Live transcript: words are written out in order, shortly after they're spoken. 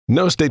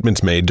No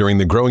statements made during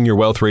the Growing Your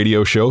Wealth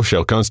radio show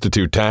shall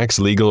constitute tax,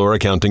 legal, or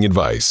accounting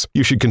advice.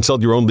 You should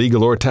consult your own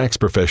legal or tax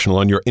professional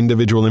on your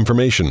individual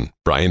information.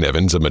 Brian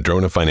Evans of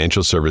Madrona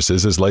Financial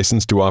Services is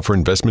licensed to offer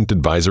investment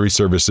advisory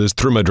services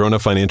through Madrona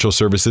Financial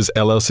Services,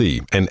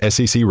 LLC, an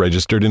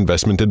SEC-registered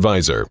investment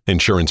advisor.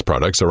 Insurance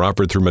products are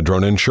offered through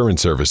Madrona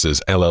Insurance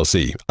Services,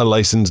 LLC, a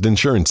licensed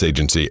insurance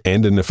agency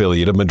and an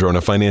affiliate of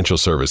Madrona Financial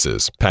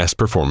Services. Past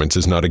performance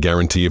is not a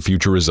guarantee of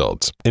future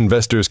results.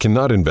 Investors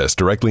cannot invest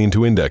directly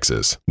into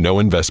indexes. No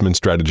investment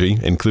strategy,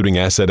 including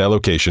asset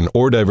allocation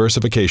or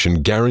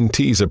diversification,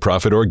 guarantees a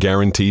profit or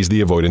guarantees the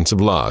avoidance of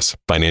loss.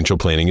 Financial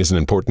planning is an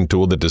important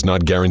tool that does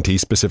not guarantee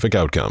specific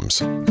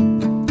outcomes.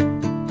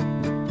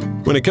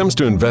 When it comes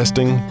to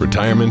investing,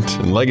 retirement,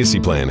 and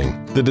legacy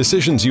planning, the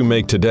decisions you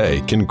make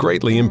today can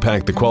greatly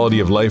impact the quality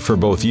of life for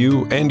both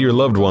you and your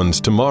loved ones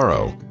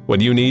tomorrow.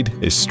 What you need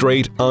is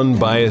straight,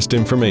 unbiased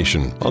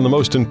information on the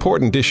most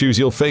important issues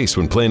you'll face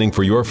when planning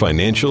for your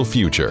financial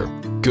future.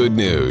 Good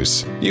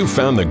news. You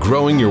found the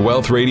Growing Your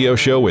Wealth radio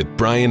show with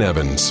Brian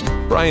Evans.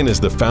 Brian is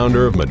the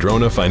founder of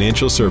Madrona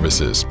Financial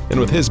Services, and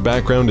with his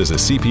background as a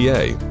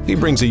CPA, he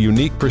brings a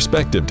unique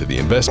perspective to the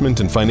investment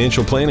and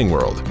financial planning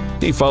world.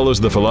 He follows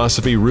the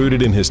philosophy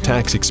rooted in his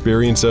tax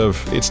experience of,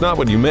 it's not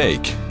what you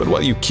make, but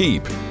what you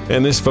keep.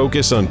 And this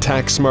focus on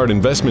tax-smart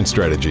investment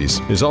strategies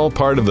is all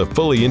part of the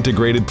fully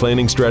integrated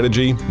planning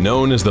strategy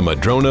known as the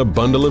Madrona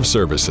Bundle of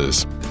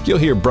Services. You'll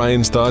hear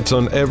Brian's thoughts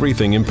on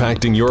everything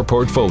impacting your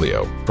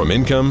portfolio, from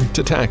income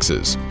to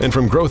taxes, and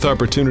from growth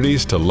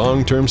opportunities to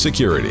long-term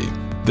security.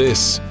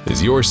 This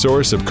is your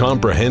source of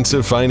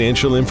comprehensive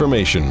financial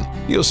information.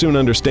 You'll soon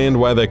understand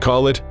why they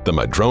call it the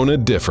Madrona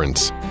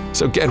Difference.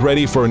 So get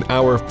ready for an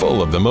hour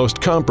full of the most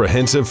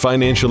comprehensive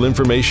financial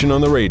information on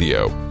the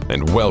radio.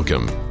 And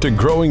welcome to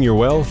Growing Your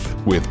Wealth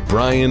with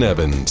Brian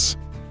Evans.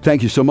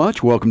 Thank you so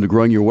much. Welcome to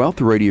Growing Your Wealth,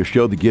 the radio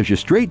show that gives you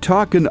straight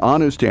talk and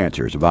honest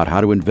answers about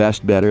how to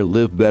invest better,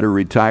 live better,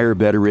 retire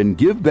better, and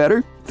give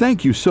better.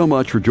 Thank you so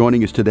much for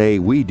joining us today.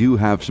 We do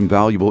have some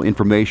valuable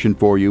information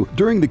for you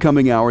during the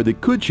coming hour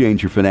that could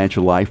change your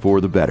financial life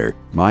for the better.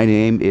 My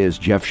name is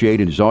Jeff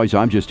Shade, and as always,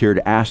 I'm just here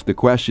to ask the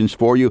questions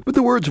for you with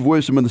the words of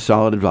wisdom and the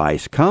solid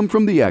advice come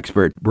from the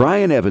expert,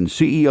 Brian Evans,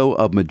 CEO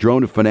of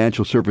Madrona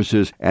Financial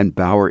Services and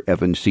Bauer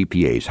Evans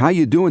CPAs. How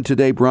you doing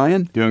today,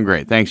 Brian? Doing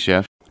great. Thanks,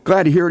 Jeff.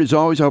 Glad to hear it as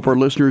always. I hope our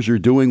listeners are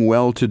doing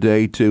well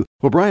today, too.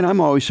 Well, Brian, I'm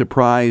always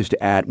surprised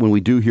at when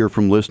we do hear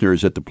from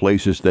listeners at the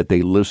places that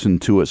they listen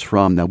to us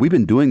from. Now, we've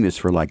been doing this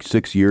for like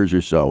 6 years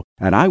or so,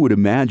 and I would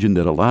imagine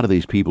that a lot of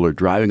these people are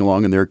driving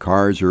along in their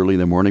cars early in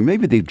the morning.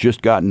 Maybe they've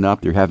just gotten up,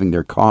 they're having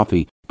their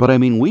coffee. But I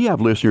mean, we have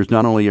listeners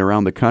not only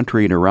around the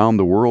country and around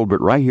the world, but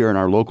right here in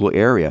our local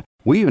area.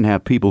 We even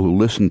have people who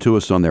listen to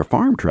us on their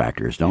farm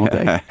tractors, don't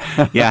they?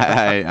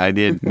 Yeah, I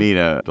did meet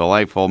a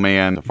delightful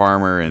man, a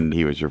farmer, and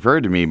he was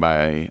referred to me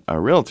by a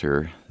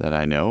realtor that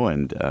I know,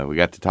 and we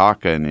got to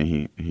talk,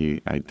 and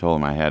I told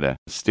him I had a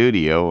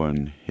studio,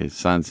 and his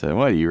son said,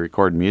 "What, you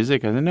record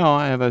music?" I said, "No,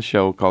 I have a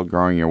show called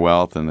Growing Your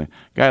Wealth," and the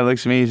guy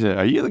looks at me, he said,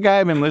 "Are you the guy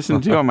I've been listening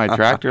to on my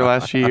tractor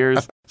last few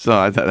years?" So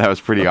I thought that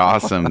was pretty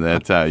awesome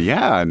that,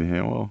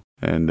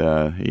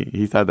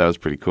 he thought that was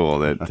pretty cool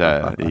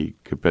that he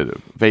could put a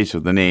face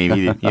with the name.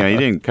 He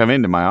didn't come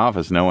into my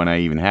office knowing I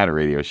even had a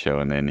radio show,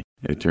 and then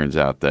it turns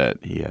out that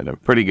he had a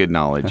pretty good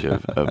knowledge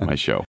of my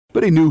show.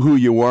 But he knew who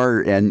you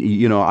were, and,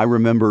 I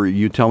remember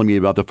you telling me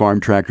about the farm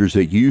tractors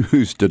that you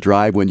used to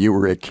drive when you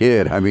were a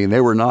kid. I mean,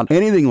 they were not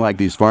anything like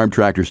these farm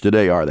tractors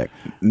today, are they?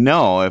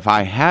 No, if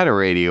I had a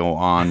radio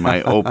on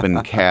my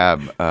open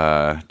cab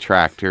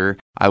tractor,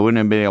 I wouldn't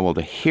have been able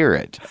to hear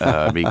it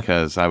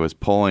because I was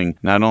pulling,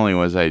 not only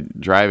was I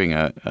driving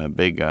a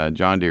big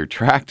John Deere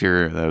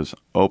tractor that was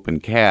open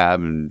cab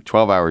and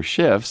 12-hour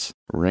shifts,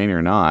 rain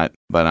or not,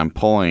 but I'm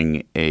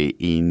pulling a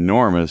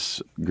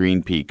enormous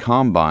green pea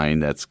combine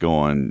that's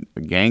going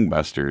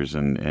gangbusters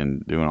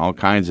and doing all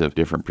kinds of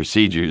different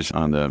procedures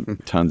on the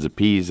tons of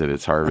peas that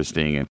it's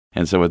harvesting.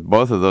 And so with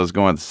both of those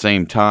going at the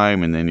same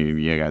time, and then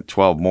you got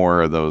 12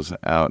 more of those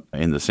out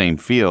in the same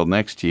field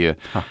next to you,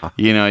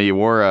 you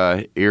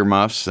wore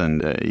earmuffs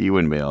and you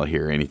wouldn't be able to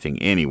hear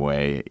anything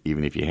anyway,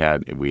 even if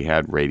we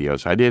had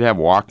radios. I did have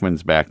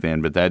Walkmans back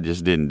then, but that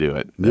just didn't do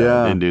it.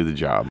 Didn't do the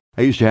job.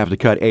 I used to have to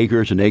cut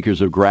acres and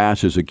acres of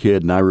grass as a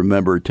kid, and I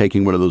remember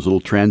taking one of those little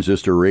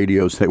transistor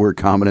radios that were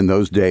common in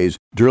those days,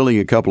 drilling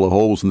a couple of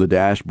holes in the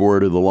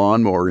dashboard of the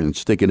lawnmower and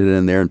sticking it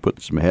in there and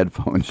putting some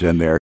headphones in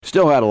there.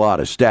 Still had a lot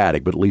of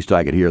static, but at least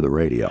I could hear the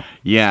radio.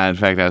 Yeah, in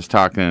fact, I was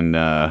talking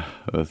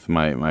with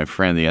my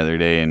friend the other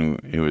day, and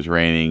it was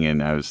raining,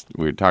 and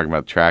we were talking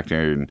about the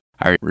tractor, and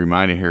I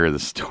reminded her of the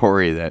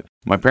story that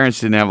my parents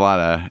didn't have a lot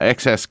of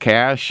excess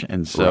cash,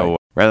 and so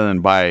rather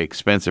than buy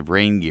expensive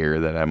rain gear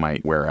that I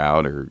might wear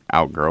out or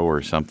outgrow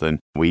or something,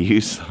 we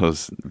used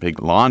those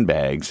big lawn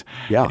bags.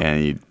 Yeah.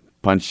 And you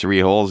punch 3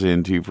 holes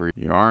in, 2 for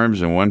your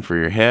arms and 1 for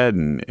your head,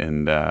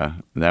 and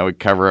that would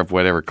cover up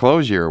whatever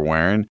clothes you were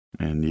wearing,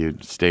 and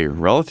you'd stay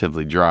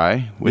relatively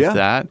dry with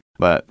that.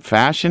 But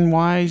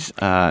fashion-wise,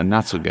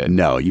 not so good.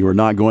 No, you were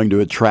not going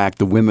to attract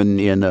the women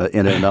in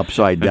an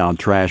upside-down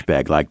trash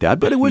bag like that.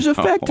 But it was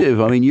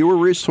effective. I mean, you were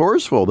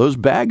resourceful. Those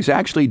bags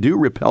actually do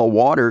repel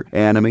water.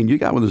 And, I mean, you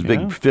got one of those big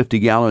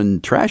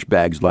 50-gallon trash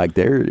bags like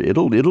there.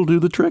 It'll do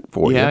the trick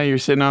for you. Yeah, you're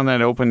sitting on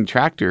that open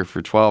tractor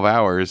for 12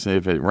 hours.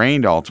 If it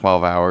rained all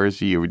 12 hours,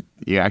 you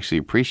actually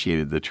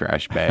appreciated the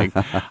trash bag.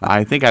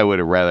 I think I would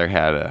have rather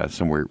had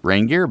some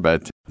rain gear,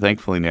 but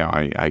thankfully now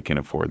I can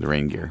afford the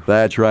rain gear.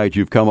 That's right.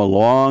 You've come a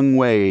long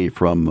way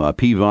from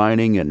pea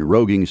vining and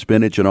roguing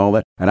spinach and all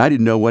that. And I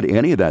didn't know what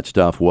any of that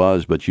stuff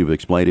was, but you've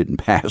explained it in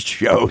past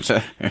shows.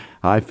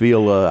 I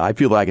feel like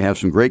I can have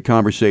some great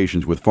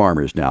conversations with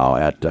farmers now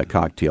at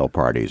cocktail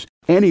parties.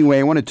 Anyway,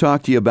 I want to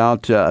talk to you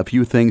about a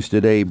few things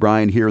today,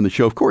 Brian, here in the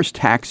show. Of course,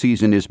 tax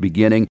season is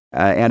beginning,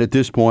 and at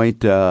this point,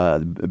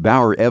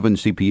 Bauer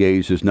Evans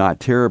CPAs is not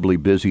terribly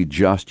busy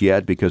just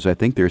yet because I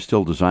think they're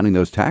still designing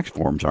those tax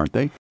forms, aren't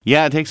they?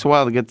 Yeah, it takes a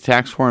while to get the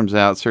tax forms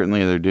out.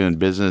 Certainly, they're doing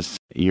business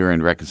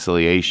year-end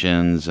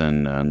reconciliations,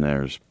 and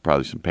there's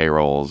probably some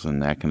payrolls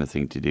and that kind of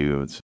thing to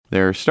do.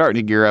 They're starting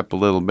to gear up a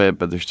little bit,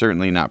 but they're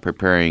certainly not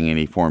preparing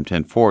any Form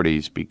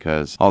 1040s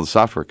because all the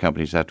software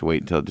companies have to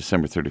wait until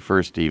December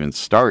 31st to even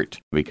start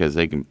because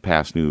they can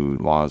pass new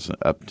laws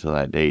up to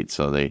that date.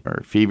 So they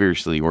are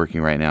feverishly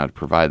working right now to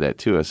provide that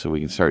to us so we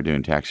can start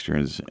doing tax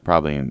returns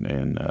probably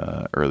in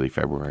early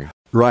February.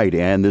 Right,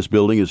 and this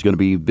building is going to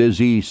be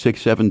busy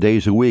 6-7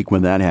 days a week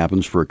when that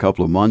happens for a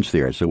couple of months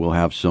there. So we'll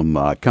have some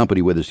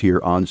company with us here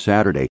on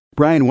Saturday.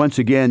 Brian, once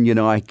again,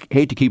 I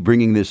hate to keep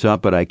bringing this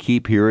up, but I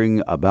keep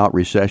hearing about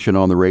recession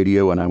on the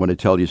radio, and I want to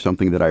tell you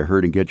something that I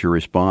heard and get your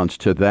response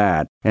to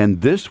that.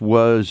 And this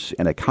was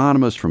an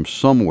economist from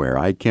somewhere.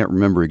 I can't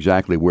remember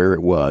exactly where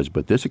it was,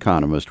 but this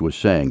economist was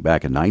saying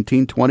back in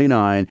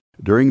 1929,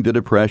 during the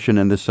Depression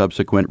and the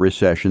subsequent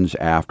recessions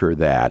after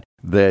that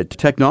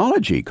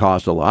technology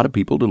caused a lot of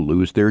people to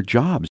lose their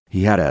jobs.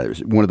 He had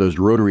one of those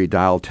rotary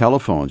dial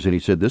telephones, and he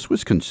said this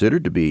was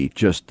considered to be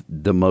just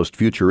the most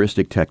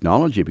futuristic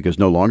technology because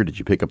no longer did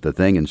you pick up the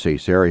thing and say,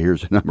 Sarah,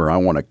 here's a number I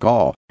want to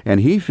call.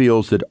 And he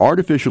feels that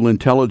artificial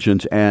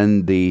intelligence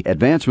and the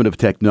advancement of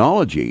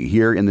technology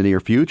here in the near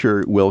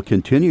future will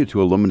continue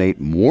to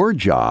eliminate more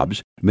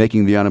jobs,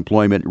 making the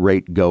unemployment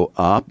rate go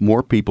up,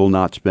 more people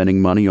not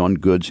spending money on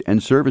goods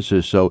and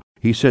services. So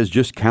he says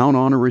just count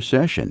on a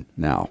recession.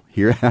 Now,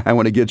 here I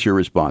want to get your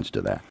response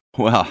to that.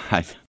 Well,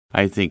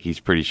 I think he's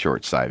pretty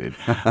short-sighted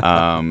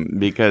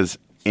because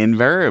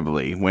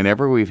invariably,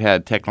 whenever we've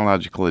had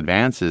technological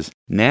advances,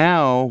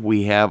 now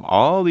we have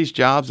all these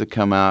jobs that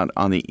come out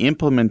on the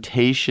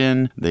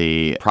implementation,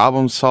 the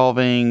problem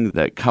solving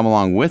that come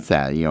along with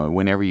that.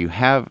 Whenever you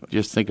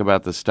just think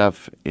about the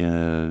stuff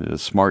in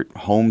smart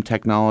home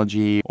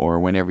technology or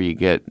whenever you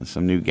get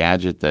some new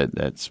gadget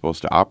that's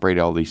supposed to operate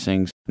all these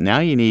things, now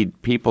you need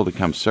people to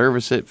come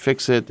service it,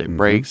 fix it, that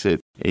breaks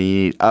it. And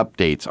you need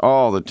updates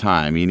all the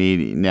time. You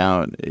need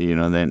now,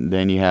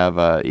 then you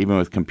have, even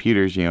with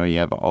computers, you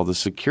have all the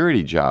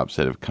security jobs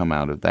that have come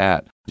out of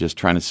that. Just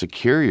trying to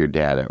secure your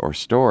data or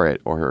store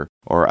it or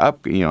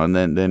up, and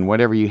then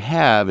whatever you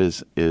have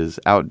is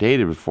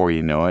outdated before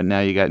you know it. Now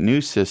you got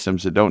new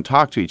systems that don't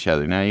talk to each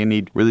other. Now you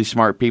need really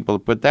smart people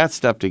to put that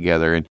stuff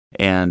together.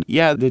 And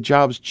yeah, the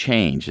jobs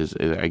change is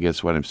I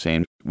guess what I'm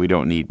saying. We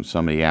don't need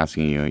somebody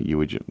asking you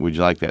would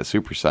you like that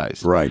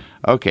supersized? Right.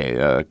 Okay,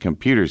 a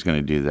computer's going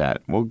to do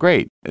that. Well,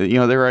 great.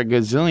 There are a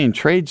gazillion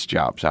trades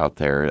jobs out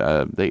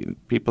there.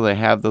 People that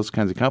have those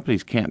kinds of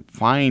companies can't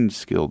find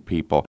skilled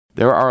people.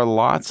 There are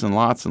lots and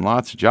lots and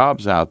lots of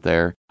jobs out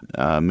there,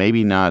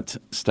 maybe not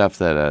stuff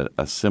that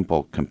a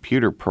simple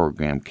computer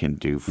program can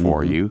do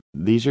for you.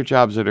 These are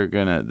jobs that are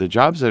the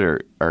jobs that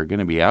are going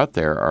to be out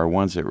there are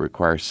ones that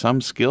require some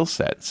skill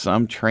set,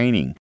 some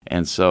training.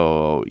 And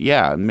so,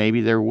 yeah, maybe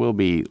there will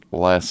be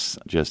less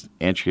just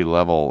entry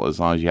level as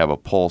long as you have a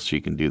pulse,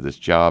 you can do this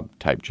job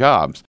type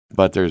jobs.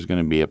 But there's going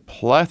to be a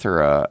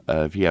plethora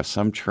if you have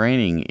some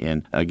training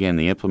in, again,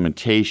 the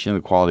implementation,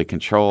 the quality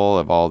control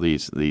of all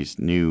these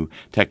new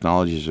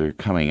technologies that are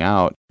coming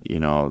out.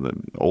 The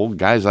old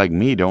guys like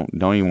me don't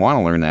even want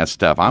to learn that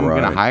stuff. I'm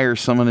going to hire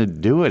someone to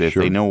do it if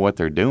they know what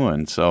they're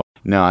doing. So,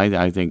 no,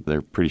 I think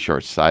they're pretty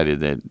short-sighted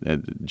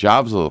that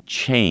jobs will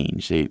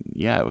change.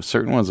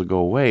 Certain ones will go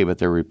away, but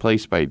they're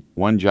replaced by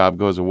one job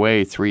goes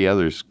away, 3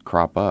 others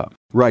crop up.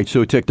 Right,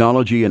 so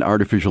technology and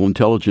artificial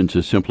intelligence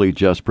is simply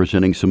just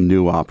presenting some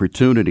new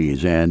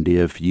opportunities. And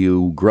if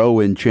you grow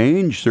and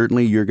change,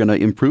 certainly you're going to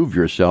improve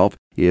yourself.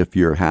 If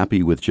you're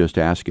happy with just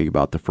asking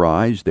about the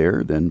fries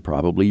there, then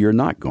probably you're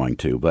not going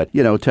to. But,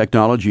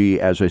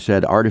 technology, as I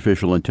said,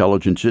 artificial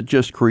intelligence, it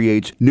just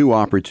creates new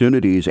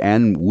opportunities.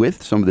 And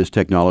with some of this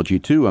technology,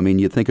 too,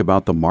 you think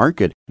about the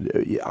market.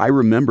 I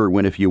remember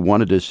when if you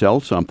wanted to sell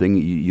something,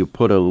 you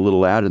put a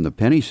little ad in the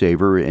penny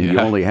saver and you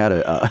only had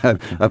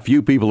a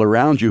few people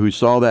around you who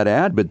saw that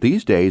ad. But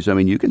these days,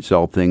 you can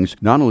sell things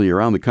not only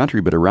around the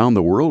country, but around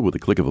the world with a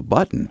click of a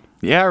button.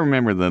 Yeah, I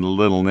remember the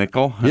little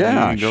nickel.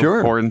 Yeah, you go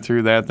sure. pouring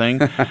through that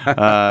thing.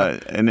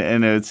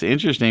 And it's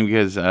interesting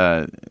because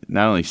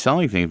not only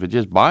selling things, but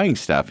just buying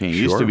stuff. It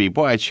used to be,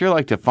 boy, I'd sure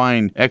like to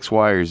find X,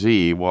 Y, or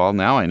Z. Well,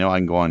 now I know I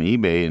can go on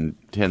eBay and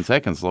 10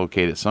 seconds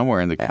locate it somewhere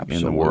in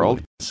the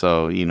world.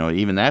 So,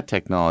 even that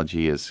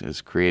technology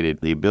has created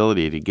the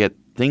ability to get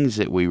things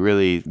that we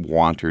really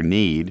want or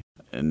need,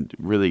 and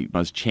really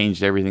has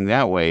changed everything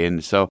that way.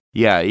 And so,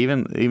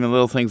 even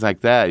little things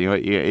like that,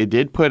 it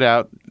did put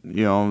out,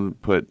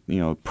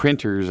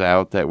 printers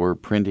out that were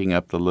printing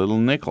up the little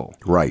nickel.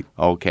 Right.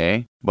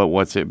 Okay. But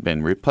what's it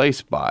been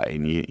replaced by?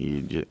 And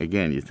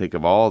you think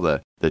of all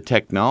the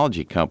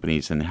technology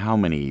companies and how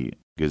many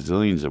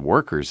gazillions of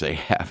workers they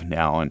have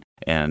now,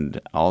 and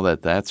all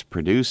that's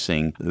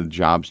producing. The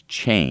jobs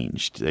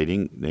changed.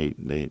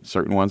 They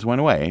certain ones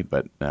went away,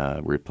 but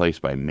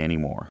replaced by many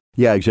more.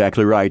 Yeah,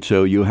 exactly right.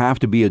 So you have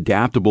to be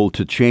adaptable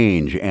to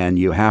change, and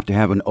you have to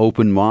have an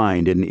open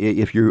mind. And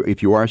if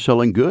you are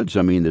selling goods,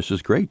 this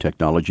is great.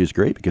 Technology is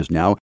great because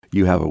now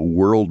you have a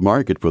world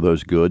market for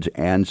those goods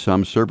and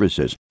some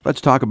services.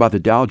 Let's talk about the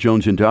Dow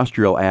Jones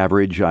Industrial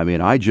Average.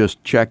 I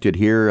just checked it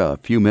here a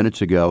few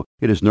minutes ago.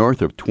 It is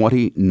north of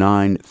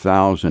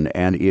 29,000,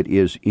 and it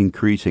is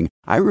increasing.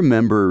 I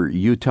remember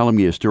you telling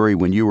me a story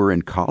when you were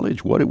in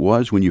college, what it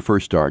was when you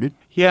first started.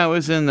 Yeah, it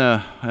was in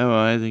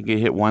I think it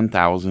hit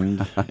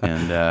 1,000.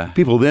 And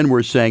people then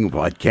were saying,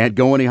 well, it can't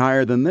go any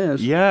higher than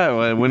this.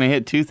 Yeah, when it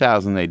hit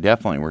 2,000, they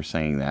definitely were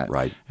saying that.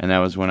 Right. And that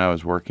was when I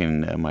was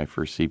working at my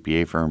first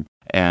CPA firm.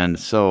 And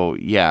so,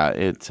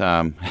 it's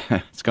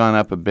it's gone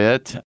up a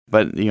bit,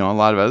 but a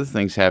lot of other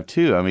things have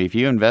too. If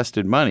you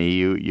invested money,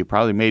 you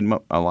probably made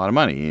a lot of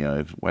money.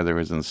 Whether it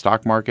was in the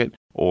stock market,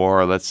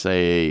 or let's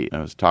say I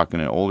was talking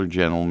to an older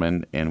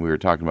gentleman, and we were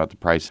talking about the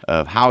price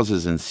of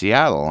houses in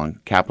Seattle on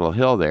Capitol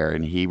Hill there,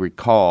 and he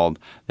recalled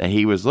that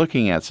he was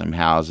looking at some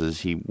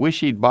houses. He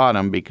wished he'd bought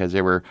them because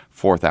they were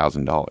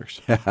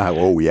 $4,000.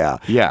 Oh, yeah.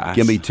 Yeah.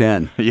 Give me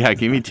 10. Yeah,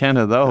 give me 10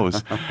 of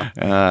those.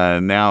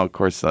 Now, of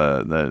course,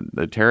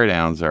 the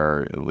teardowns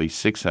are at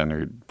least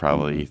 $600,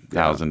 probably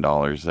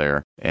 $1,000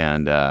 there.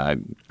 And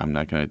I'm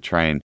not going to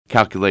try and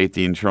calculate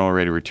the internal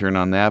rate of return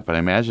on that, but I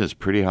imagine it's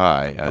pretty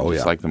high,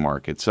 like the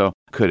market. So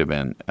could have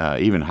been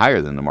even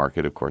higher than the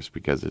market, of course,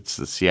 because it's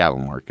the Seattle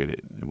market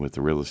with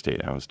the real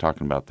estate I was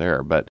talking about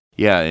there. But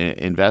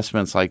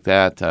investments like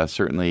that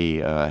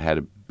certainly had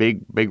a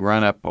big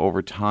run up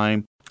over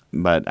time.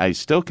 But I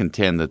still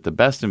contend that the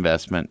best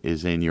investment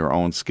is in your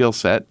own skill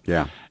set.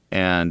 Yeah.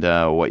 And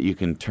what you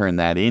can turn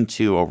that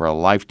into over a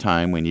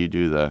lifetime when you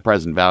do the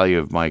present value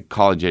of my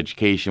college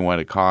education, what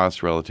it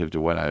costs relative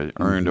to what I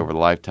earned over the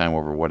lifetime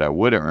over what I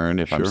would have earned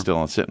if I'm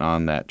still sitting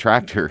on that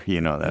tractor,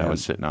 I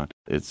was sitting on.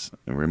 It's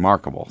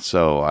remarkable.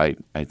 So I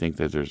think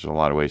that there's a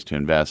lot of ways to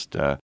invest,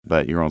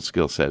 but your own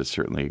skill set is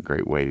certainly a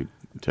great way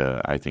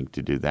to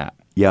do that.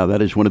 Yeah,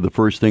 that is one of the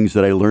first things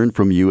that I learned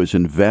from you is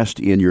invest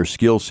in your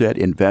skill set,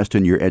 invest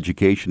in your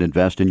education,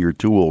 invest in your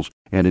tools,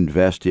 and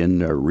invest in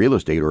real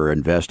estate or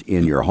invest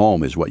in your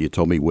home is what you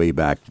told me way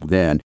back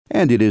then.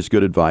 And it is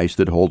good advice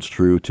that holds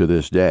true to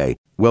this day.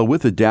 Well,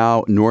 with the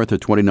Dow north of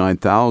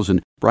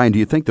 29,000, Brian, do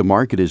you think the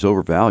market is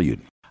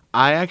overvalued?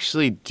 I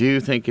actually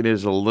do think it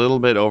is a little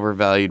bit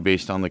overvalued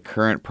based on the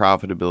current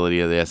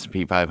profitability of the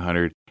S&P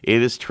 500.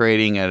 It is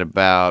trading at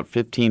about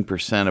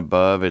 15%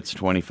 above its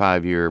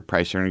 25-year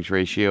price-earnings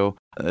ratio.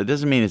 It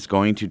doesn't mean it's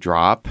going to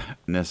drop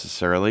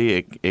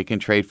necessarily. It can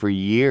trade for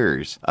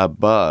years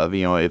above.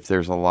 If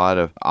there's a lot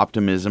of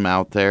optimism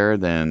out there,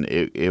 then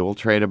it will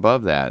trade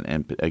above that.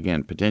 And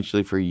again,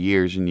 potentially for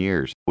years and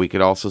years. We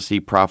could also see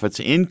profits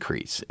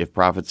increase. If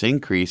profits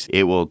increase,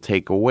 it will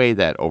take away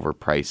that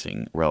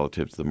overpricing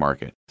relative to the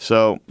market.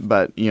 So,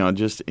 but,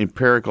 just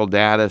empirical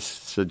data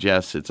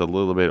suggests it's a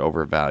little bit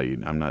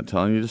overvalued. I'm not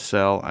telling you to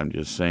sell. I'm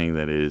just saying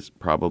that it is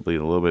probably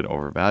a little bit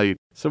overvalued.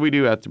 So we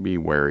do have to be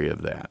wary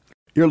of that.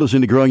 You're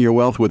listening to Growing Your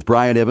Wealth with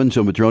Brian Evans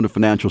of Madrona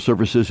Financial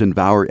Services and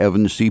Bauer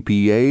Evans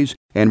CPAs.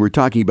 And we're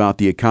talking about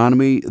the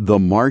economy, the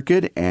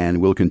market,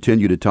 and we'll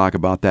continue to talk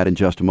about that in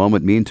just a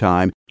moment.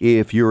 Meantime,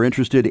 if you're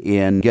interested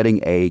in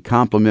getting a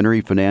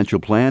complimentary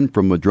financial plan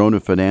from Madrona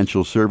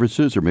Financial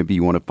Services, or maybe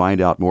you want to find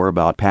out more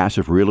about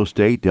passive real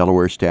estate,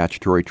 Delaware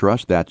Statutory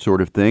Trust, that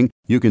sort of thing,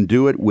 you can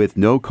do it with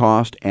no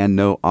cost and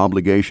no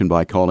obligation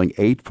by calling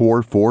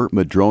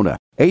 844-MADRONA.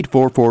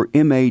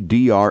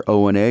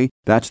 844-MADRONA.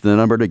 That's the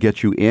number to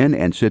get you in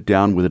and sit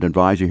down with an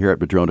advisor here at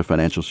Madrona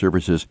Financial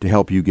Services to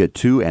help you get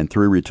to and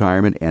through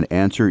retirement and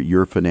answer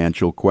your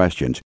financial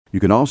questions. You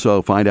can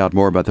also find out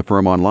more about the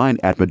firm online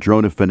at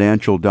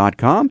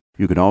madronafinancial.com.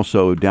 You can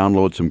also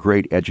download some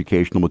great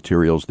educational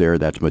materials there.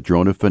 That's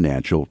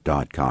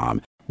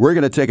madronafinancial.com. We're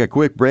going to take a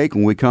quick break.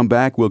 When we come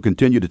back, we'll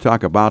continue to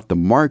talk about the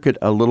market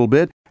a little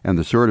bit and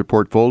the sort of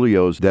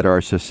portfolios that are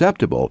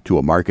susceptible to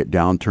a market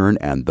downturn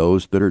and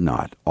those that are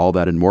not. All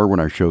that and more when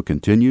our show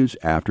continues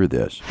after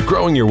this.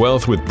 Growing Your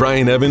Wealth with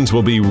Brian Evans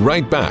will be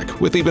right back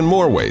with even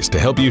more ways to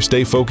help you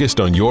stay focused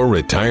on your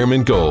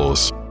retirement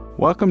goals.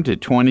 Welcome to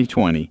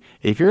 2020.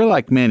 If you're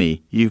like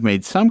many, you've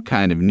made some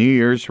kind of New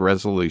Year's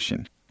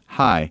resolution.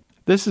 Hi,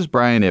 this is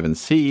Brian Evans,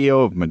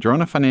 CEO of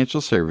Madrona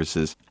Financial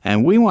Services,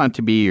 and we want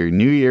to be your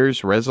New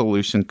Year's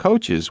resolution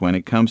coaches when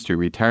it comes to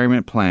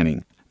retirement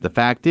planning. The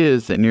fact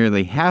is that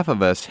nearly half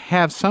of us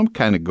have some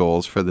kind of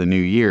goals for the new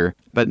year,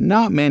 but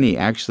not many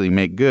actually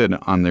make good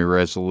on their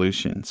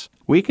resolutions.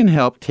 We can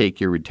help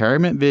take your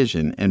retirement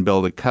vision and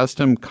build a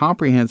custom,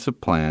 comprehensive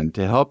plan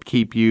to help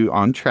keep you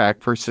on track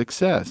for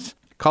success.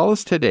 Call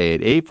us today at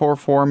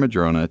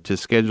 844-MADRONA to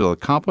schedule a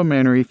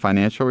complimentary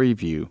financial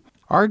review.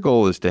 Our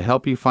goal is to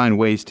help you find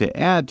ways to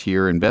add to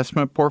your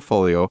investment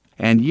portfolio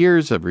and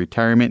years of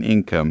retirement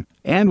income,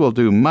 and we'll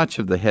do much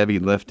of the heavy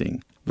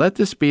lifting. Let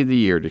this be the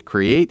year to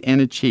create and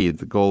achieve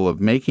the goal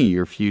of making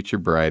your future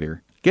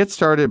brighter. Get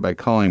started by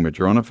calling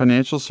Madrona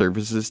Financial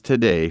Services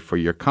today for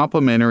your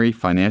complimentary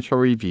financial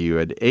review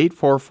at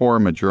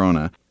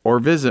 844-MADRONA or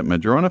visit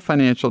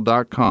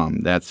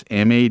madronafinancial.com. That's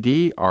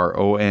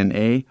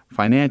MADRONA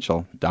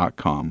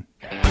financial.com.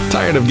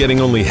 Tired of getting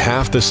only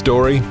half the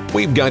story?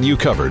 We've got you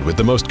covered with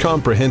the most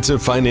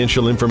comprehensive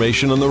financial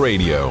information on the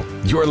radio.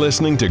 You're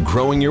listening to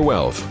Growing Your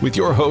Wealth with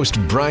your host,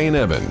 Brian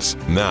Evans.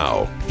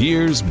 Now,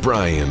 here's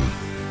Brian.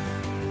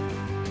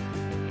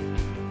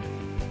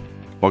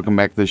 Welcome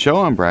back to the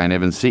show. I'm Brian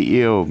Evans,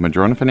 CEO of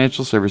Madrona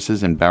Financial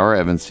Services and Bauer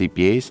Evans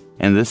CPAs.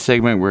 And this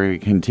segment, we're going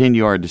to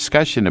continue our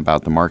discussion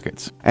about the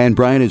markets. And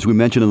Brian, as we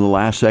mentioned in the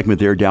last segment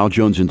there, Dow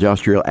Jones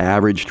Industrial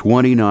averaged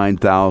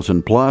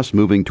 29,000 plus,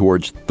 moving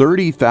towards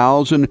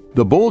 30,000.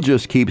 The bull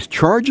just keeps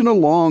charging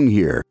along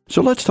here.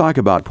 So let's talk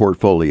about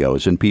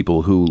portfolios and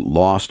people who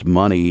lost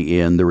money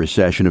in the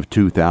recession of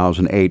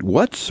 2008.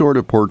 What sort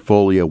of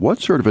portfolio,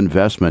 what sort of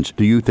investments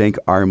do you think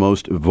are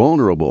most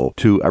vulnerable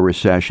to a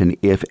recession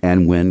if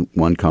and when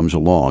one comes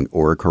along,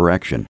 or a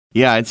correction?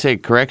 Yeah, I'd say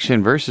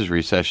correction versus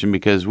recession,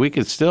 because we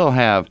could still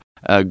have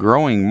a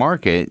growing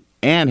market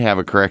and have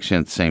a correction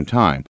at the same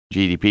time.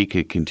 GDP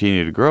could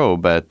continue to grow,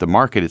 but the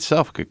market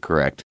itself could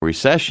correct.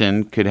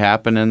 Recession could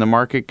happen and the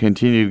market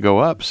continue to go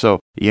up. So,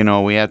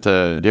 we have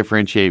to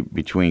differentiate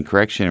between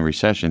correction and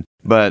recession.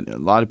 But a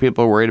lot of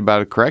people are worried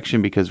about a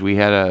correction because we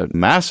had a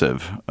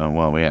massive,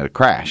 we had a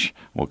crash,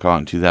 we'll call it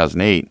in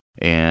 2008,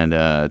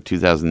 and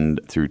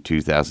 2000 through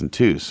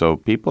 2002. So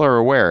people are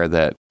aware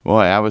that,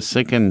 I was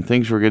thinking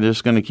things were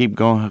just going to keep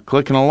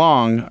clicking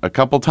along a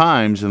couple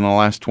times in the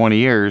last 20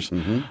 years.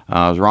 Mm-hmm.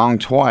 I was wrong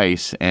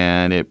twice,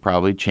 and it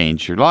probably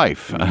changed your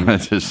life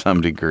to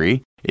some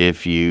degree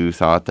if you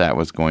thought that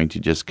was going to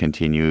just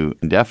continue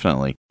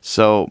indefinitely.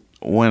 So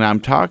when I'm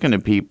talking to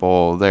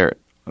people,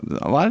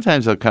 a lot of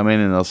times they'll come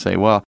in and they'll say,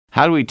 well,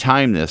 how do we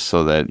time this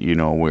so that,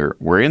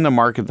 we're in the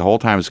market the whole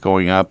time it's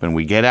going up and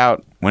we get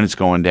out when it's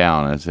going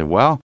down? And I said,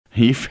 well,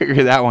 you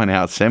figure that one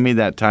out. Send me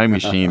that time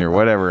machine or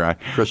whatever.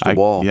 Crystal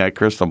ball. Yeah,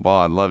 crystal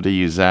ball. I'd love to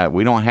use that.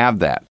 We don't have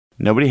that.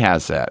 Nobody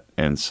has that.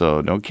 And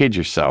so don't kid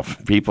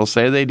yourself. People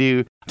say they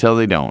do until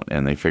they don't.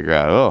 And they figure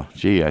out,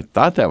 I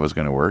thought that was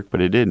going to work,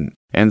 but it didn't.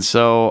 And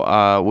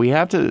so we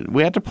have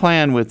to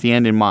plan with the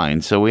end in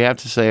mind. So we have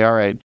to say, all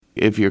right,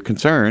 if you're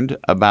concerned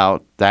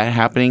about that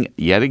happening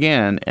yet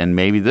again, and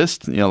maybe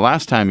this,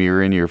 last time you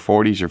were in your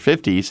 40s or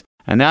 50s,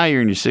 and now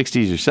you're in your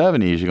 60s or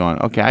 70s, you're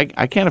going, okay,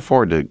 I can't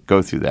afford to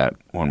go through that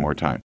one more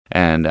time.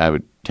 And I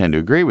would tend to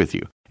agree with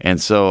you. And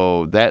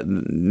so that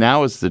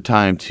now is the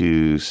time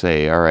to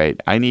say, all right,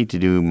 I need to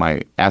do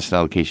my asset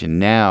allocation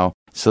now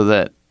so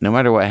that no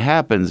matter what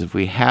happens, if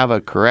we have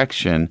a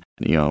correction,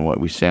 what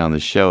we say on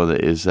the show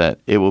is that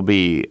it will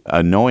be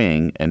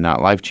annoying and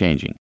not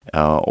life-changing.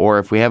 Or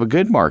if we have a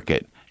good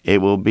market,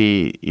 it will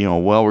be,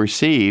 well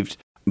received,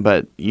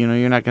 but,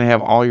 you're not going to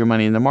have all your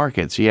money in the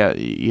market. So,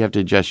 you have to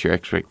adjust your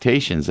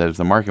expectations that if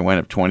the market went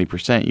up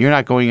 20%, you're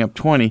not going up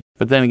 20.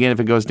 But then again, if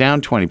it goes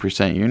down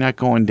 20%, you're not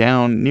going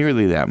down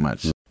nearly that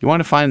much. You want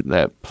to find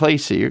that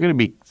place that you're going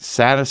to be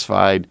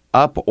satisfied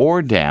up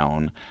or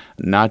down,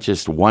 not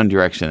just one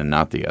direction and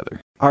not the other.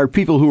 Are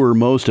people who are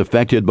most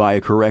affected by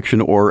a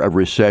correction or a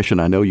recession,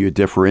 I know you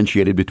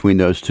differentiated between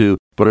those two,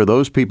 but are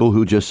those people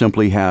who just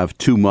simply have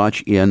too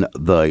much in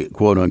the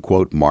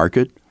quote-unquote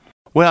market?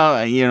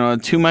 Well,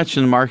 too much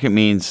in the market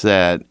means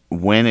that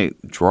when it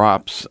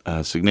drops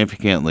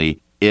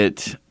significantly,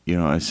 it,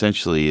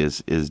 essentially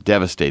is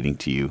devastating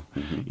to you,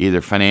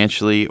 either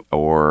financially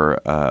or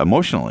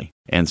emotionally.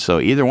 And so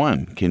either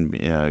one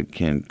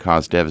can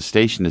cause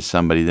devastation to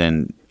somebody.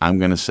 Then I'm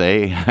going to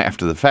say,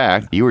 after the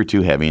fact, you were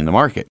too heavy in the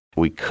market.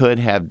 We could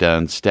have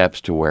done steps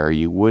to where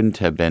you wouldn't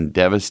have been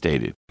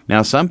devastated.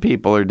 Now, some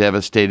people are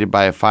devastated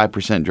by a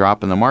 5%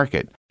 drop in the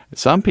market.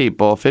 Some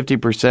people,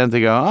 50%,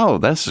 they go, oh,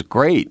 this is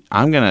great.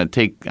 I'm going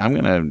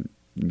to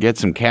get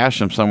some cash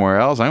from somewhere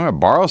else. I'm going to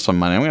borrow some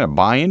money. I'm going to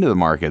buy into the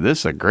market.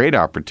 This is a great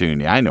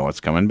opportunity. I know it's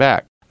coming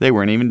back. They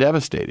weren't even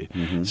devastated.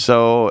 Mm-hmm.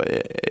 So,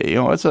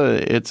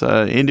 it's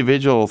a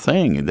individual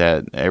thing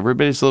that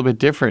everybody's a little bit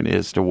different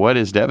as to what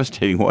is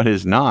devastating, what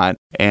is not.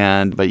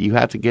 But you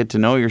have to get to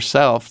know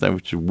yourself,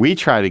 which we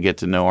try to get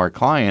to know our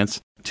clients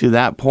to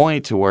that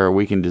point to where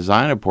we can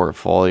design a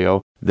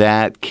portfolio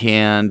that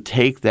can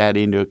take that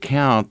into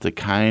account, the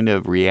kind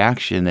of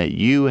reaction that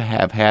you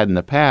have had in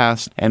the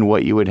past and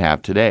what you would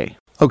have today.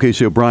 Okay,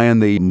 so Brian,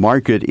 the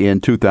market in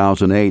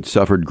 2008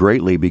 suffered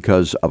greatly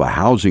because of a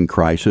housing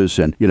crisis,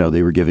 and,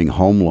 they were giving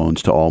home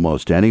loans to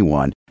almost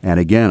anyone. And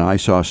again, I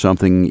saw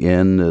something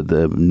in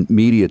the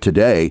media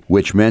today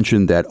which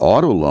mentioned that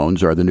auto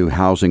loans are the new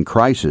housing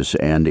crisis.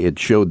 And it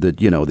showed that,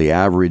 the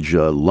average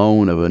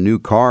loan of a new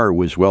car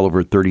was well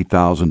over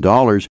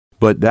 $30,000.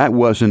 But that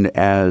wasn't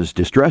as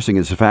distressing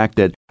as the fact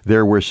that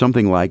there were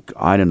something like,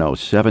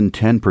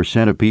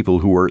 7-10% of people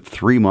who were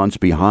 3 months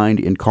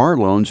behind in car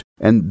loans,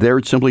 and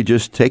they're simply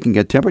just taking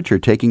a temperature,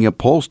 taking a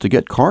pulse to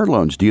get car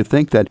loans. Do you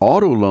think that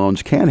auto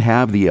loans can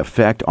have the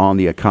effect on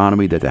the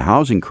economy that the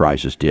housing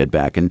crisis did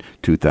back in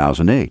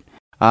 2008?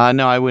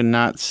 No, I would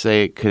not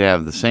say it could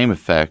have the same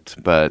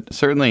effect, but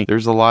certainly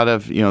there's a lot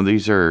of,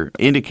 these are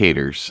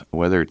indicators,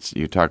 whether it's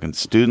you're talking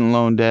student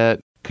loan debt,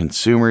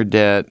 consumer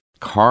debt,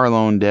 car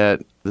loan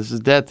debt. This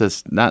is debt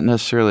that's not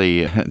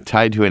necessarily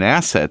tied to an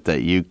asset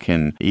that you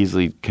can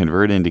easily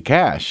convert into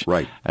cash.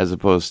 Right. As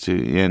opposed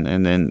to,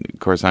 and then, of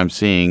course, I'm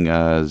seeing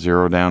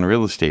zero down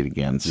real estate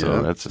again.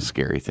 So that's a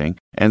scary thing.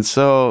 And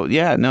so,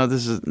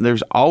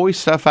 there's always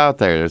stuff out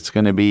there that's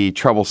going to be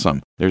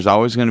troublesome. There's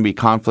always going to be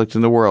conflict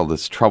in the world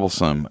that's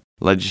troublesome.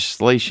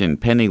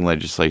 Pending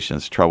legislation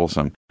is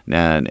troublesome.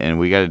 And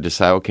we got to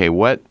decide, okay,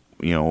 what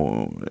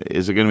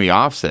is it going to be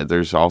offset?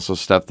 There's also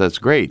stuff that's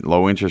great,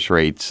 low interest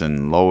rates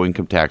and low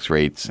income tax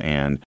rates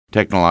and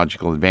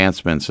technological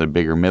advancements, a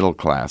bigger middle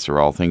class are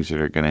all things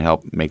that are going to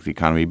help make the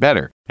economy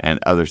better. And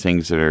other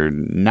things that are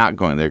not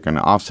they're going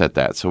to offset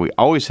that. So we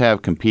always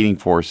have competing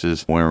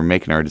forces when we're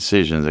making our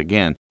decisions.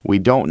 Again, we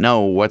don't know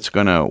what's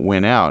going to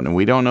win out, and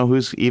we don't know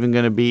who's even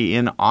going to be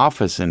in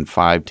office in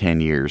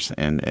 5-10 years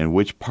and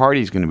which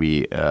party's going to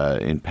be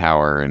in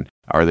power, and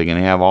are they going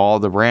to have all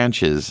the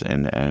branches,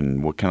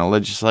 and what kind of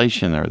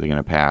legislation are they going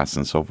to pass,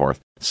 and so forth.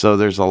 So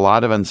there's a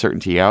lot of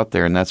uncertainty out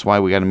there, and that's why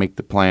we got to make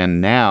the plan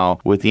now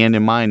with the end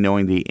in mind,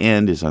 knowing the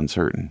end is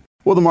uncertain.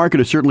 Well, the market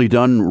has certainly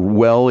done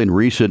well in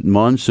recent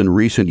months and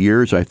recent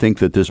years. I think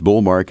that this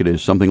bull market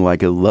is something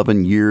like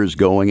 11 years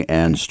going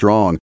and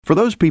strong. For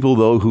those people,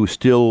 though, who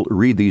still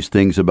read these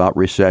things about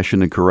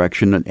recession and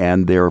correction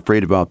and they're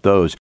afraid about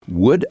those,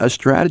 would a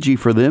strategy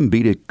for them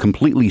be to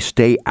completely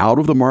stay out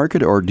of the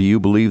market, or do you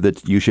believe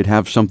that you should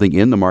have something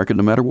in the market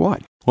no matter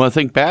what? Well,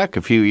 think back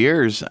a few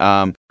years.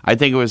 I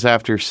think it was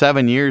after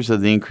 7 years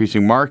of the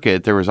increasing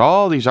market, there was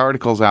all these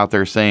articles out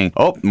there saying,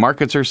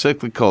 markets are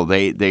cyclical.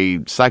 They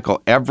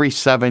cycle every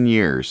 7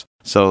 years.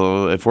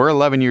 So if we're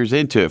 11 years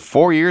into it,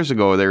 4 years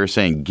ago, they were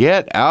saying,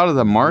 get out of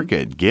the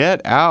market,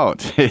 get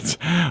out.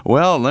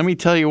 Well, let me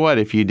tell you what,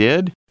 if you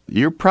did,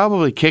 you're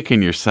probably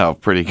kicking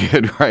yourself pretty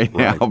good right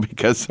now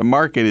because the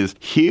market is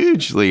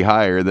hugely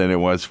higher than it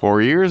was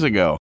 4 years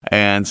ago.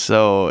 And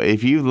so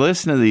if you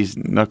listen to these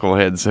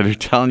knuckleheads that are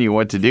telling you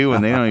what to do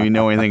and they don't even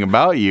know anything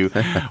about you,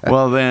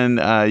 well, then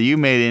you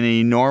made an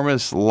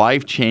enormous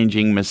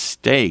life-changing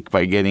mistake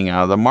by getting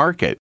out of the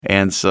market.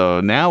 And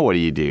so now what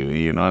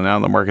do? Now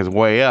the market's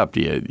way up.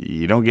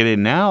 You don't get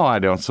in now, I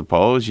don't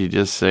suppose. You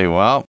just say,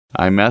 well,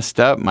 I messed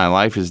up. My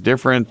life is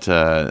different.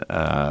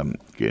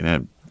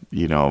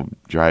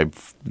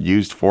 Drive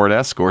used Ford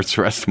Escorts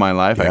the rest of my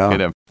life. Yeah. I could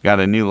have got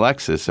a new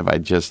Lexus if I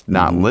just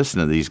not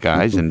listened to these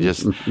guys and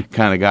just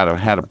kind of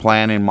had a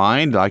plan in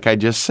mind. Like I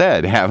just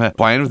said, have a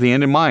plan with the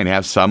end in mind.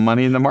 Have some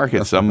money in the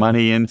market, some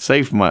money in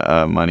safe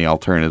money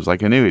alternatives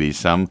like annuities,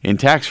 some in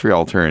tax-free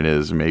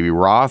alternatives, maybe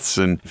Roths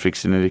and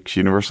fixed index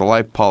universal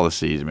life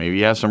policies. Maybe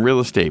you have some real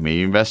estate. Maybe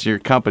you invest in your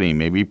company.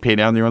 Maybe you pay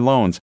down your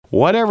loans.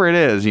 Whatever it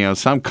is,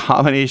 some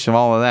combination of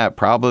all of that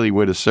probably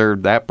would have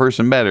served that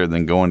person better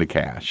than going to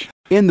cash.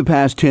 In the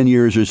past 10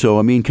 years or so,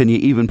 can you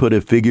even put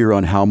a figure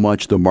on how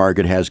much the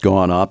market has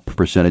gone up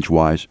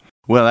percentage-wise?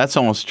 Well, that's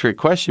almost a trick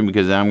question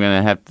because I'm going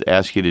to have to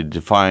ask you to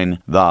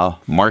define the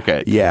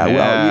market.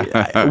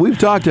 Yeah, we've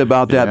talked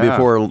about that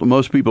before.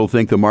 Most people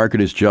think the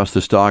market is just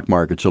the stock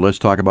market, so let's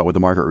talk about what the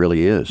market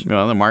really is.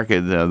 Well, the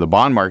market, the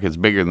bond market's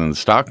bigger than the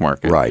stock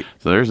market. Right.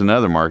 So there's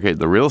another market.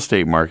 The real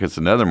estate market's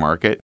another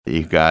market.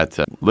 You've got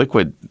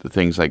liquid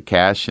things like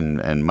cash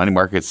and money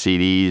market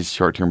CDs,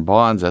 short-term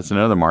bonds. That's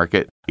another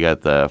market. You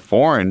got the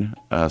foreign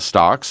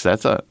stocks.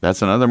 That's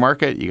another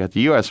market. You got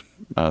the U.S.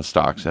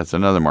 Stocks. That's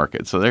another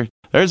market. So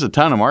there's a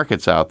ton of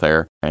markets out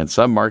there and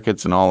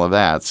sub-markets and all of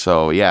that.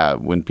 So,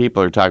 when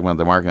people are talking about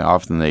the market,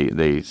 often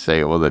they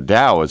say, well, the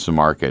Dow is the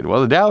market.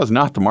 Well, the Dow is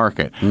not the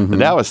market. The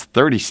Dow is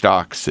 30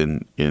 stocks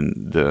in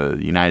the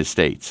United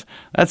States.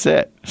 That's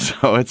it.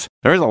 So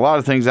there's a lot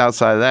of things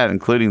outside of that,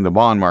 including the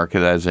bond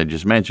market, as I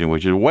just mentioned,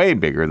 which is way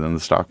bigger than the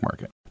stock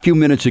market. A few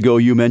minutes ago,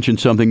 you mentioned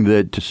something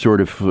that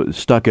sort of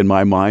stuck in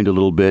my mind a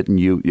little bit,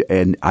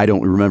 and I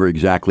don't remember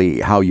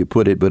exactly how you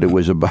put it, but it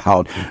was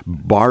about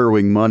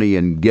borrowing money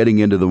and getting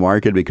into the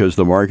market because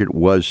the market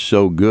was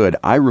so good.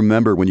 I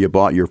remember when you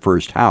bought your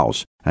first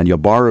house and you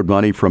borrowed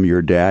money from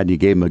your dad, and you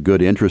gave him a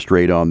good interest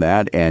rate on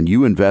that, and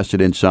you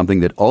invested in something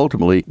that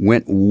ultimately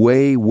went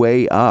way,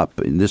 way up.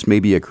 And this may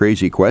be a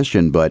crazy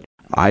question, but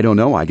I don't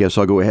know. I guess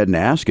I'll go ahead and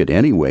ask it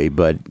anyway,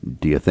 but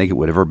do you think it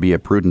would ever be a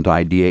prudent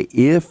idea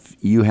if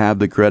you have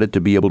the credit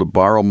to be able to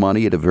borrow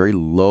money at a very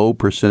low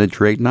percentage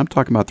rate? And I'm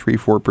talking about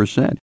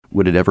 3-4%.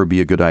 would it ever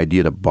be a good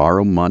idea to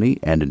borrow money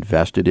and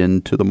invest it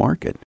into the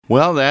market?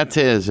 Well, that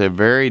is a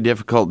very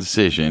difficult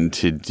decision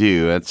to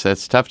do.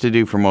 That's tough to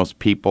do for most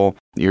people.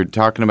 You're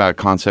talking about a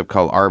concept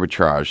called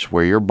arbitrage,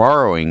 where you're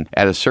borrowing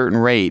at a certain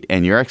rate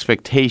and your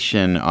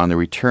expectation on the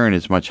return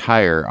is much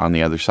higher on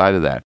the other side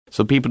of that.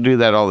 So people do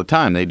that all the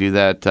time. They do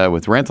that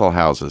with rental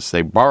houses.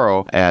 They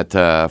borrow at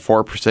a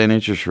 4%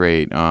 interest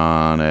rate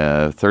on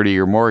a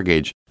 30-year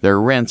mortgage. Their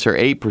rents are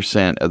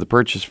 8% of the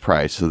purchase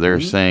price. So they're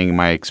saying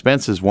my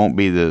expenses won't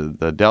be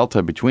the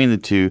delta between the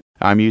two.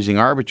 I'm using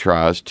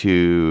arbitrage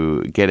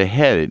to get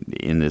ahead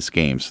in this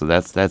game. So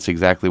that's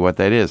exactly what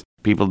that is.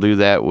 People do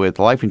that with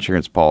life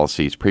insurance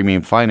policies,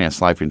 premium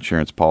finance life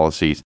insurance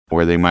policies,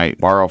 where they might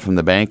borrow from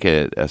the bank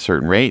at a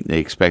certain rate. They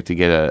expect to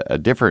get a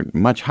different,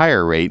 much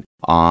higher rate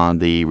on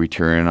the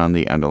return on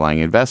the underlying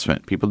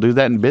investment. People do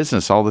that in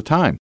business all the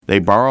time. They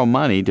borrow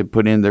money to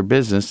put in their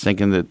business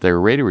thinking that their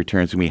rate of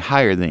return is going to be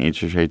higher than the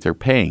interest rate they're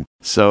paying.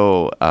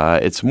 So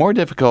it's more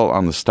difficult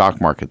on the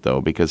stock market,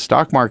 though, because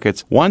stock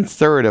markets,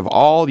 1/3 of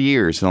all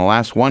years in the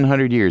last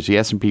 100 years, the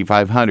S&P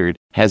 500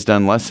 has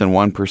done less than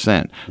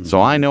 1%.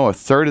 So I know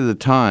 1/3 of the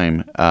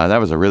time that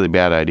was a really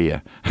bad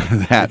idea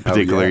that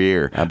particular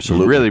year.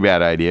 Absolutely. Really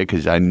bad idea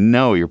because I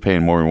know you're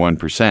paying more than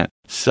 1%.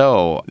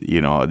 So,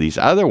 these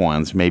other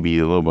ones may be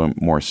a little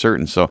bit more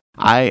certain. So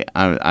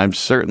I'm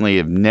certainly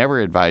have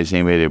never advised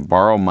anybody to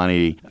borrow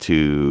money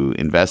to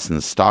invest in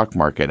the stock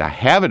market. I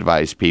have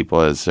advised people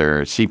as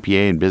their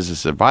CPA and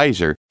business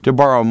advisor to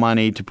borrow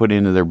money to put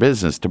into their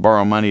business, to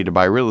borrow money to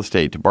buy real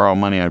estate, to borrow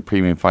money on a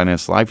premium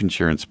finance life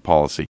insurance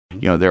policy.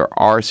 There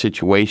are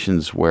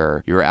situations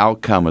where your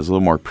outcome is a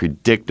little more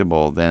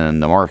predictable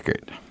than the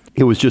market.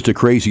 It was just a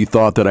crazy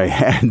thought that I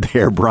had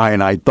there, Brian.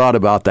 I thought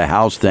about the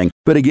house thing.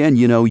 But again,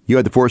 you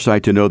had the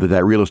foresight to know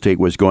that real estate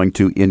was going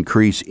to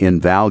increase in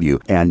value.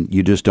 And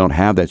you just don't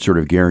have that sort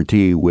of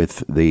guarantee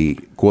with the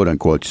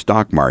quote-unquote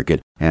stock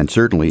market. And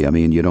certainly,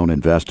 you don't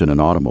invest in an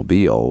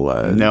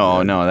automobile.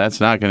 No, that's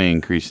not going to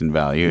increase in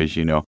value, as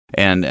you know.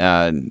 And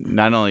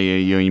not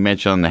only, you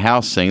mentioned on the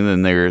house thing,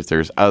 then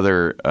there's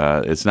other,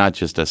 it's not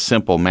just a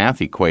simple math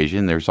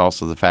equation. There's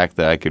also the fact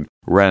that I could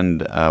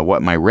run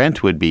what my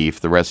rent would be for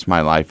the rest of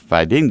my life if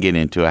I didn't get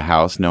into a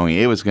house, knowing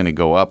it was going to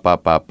go up,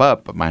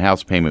 but my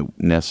house payment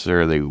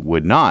necessarily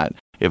would not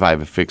if I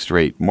have a fixed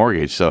rate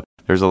mortgage. So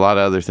there's a lot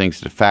of other things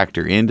to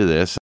factor into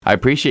this. I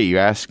appreciate you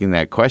asking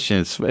that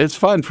question. It's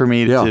fun for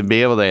me to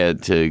be able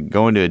to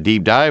go into a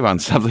deep dive on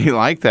something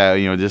like that.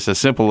 Just a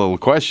simple little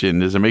question.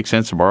 Does it make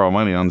sense to borrow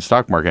money on the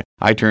stock market?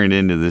 I turned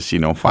into this,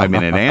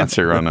 5-minute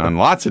answer on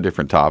lots of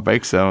different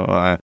topics.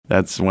 So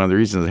that's one of the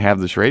reasons I have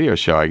this radio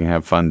show. I can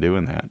have fun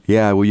doing that.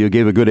 Yeah, well, you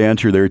gave a good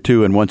answer there,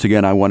 too. And once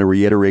again, I want to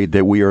reiterate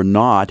that we are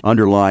not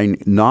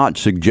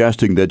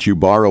suggesting that you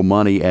borrow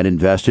money and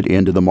invest it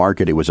into the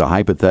market. It was a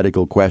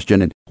hypothetical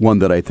question and one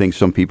that I think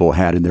some people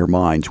had in their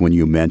minds when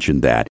you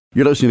mentioned that.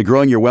 You're listening to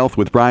Growing Your Wealth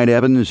with Brian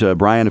Evans.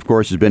 Brian, of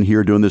course, has been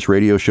here doing this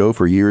radio show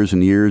for years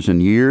and years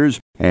and years,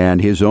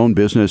 and his own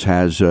business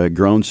has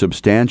grown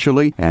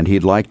substantially, and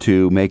he'd like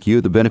to make you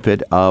the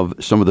benefit of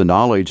some of the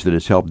knowledge that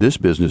has helped this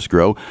business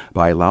grow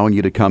by allowing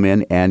you to come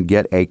in and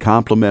get a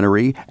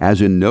complimentary,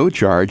 as in no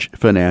charge,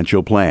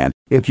 financial plan.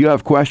 If you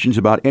have questions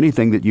about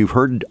anything that you've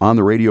heard on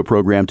the radio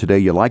program today,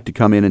 you'd like to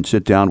come in and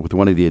sit down with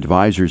one of the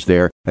advisors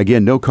there.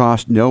 Again, no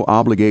cost, no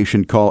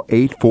obligation. Call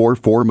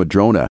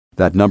 844-MADRONA.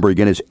 That number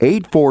again is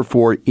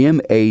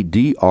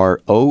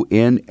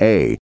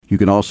 844-MADRONA. You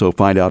can also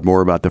find out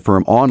more about the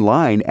firm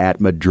online at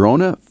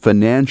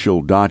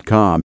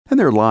madronafinancial.com. And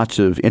there are lots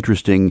of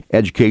interesting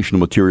educational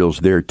materials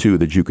there, too,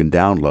 that you can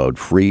download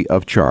free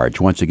of charge.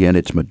 Once again,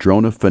 it's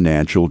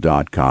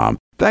madronafinancial.com.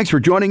 Thanks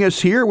for joining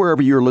us here,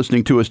 wherever you're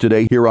listening to us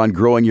today, here on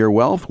Growing Your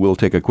Wealth. We'll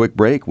take a quick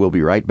break. We'll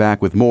be right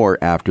back with more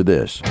after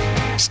this.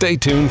 Stay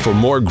tuned for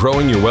more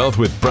Growing Your Wealth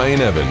with Brian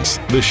Evans,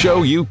 the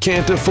show you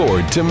can't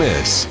afford to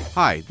miss.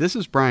 Hi, this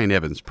is Brian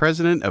Evans,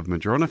 president of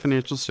Madrona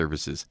Financial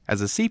Services.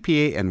 As a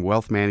CPA and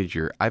wealth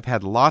manager, I've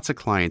had lots of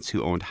clients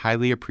who owned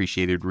highly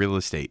appreciated real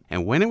estate.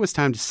 And when it was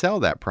time to sell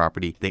that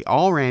property, they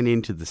all ran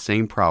into the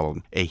same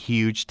problem, a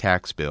huge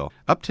tax bill.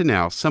 Up to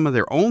now, some of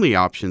their only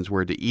options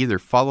were to either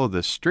follow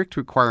the strict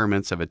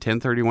requirements of a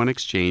 1031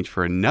 exchange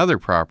for another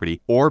property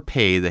or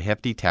pay the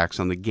hefty tax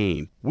on the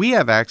gain. We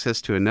have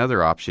access to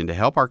another option to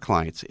help our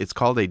clients. It's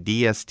called a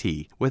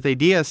DST. With a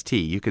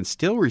DST, you can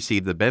still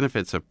receive the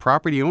benefits of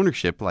property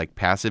ownership like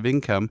passive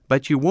income,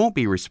 but you won't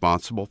be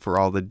responsible for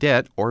all the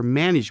debt or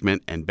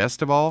management, and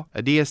best of all,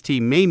 a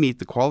DST may meet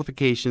the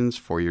qualifications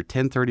for your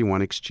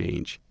 1031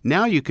 exchange.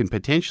 Now you can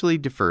potentially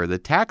defer the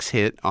tax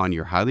hit on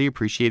your highly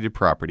appreciated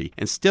property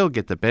and still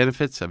get the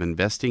benefits of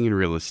investing in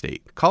real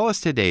estate. Call us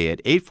today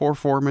at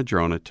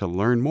 844-MADRONA to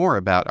learn more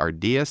about our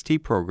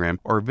DST program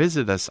or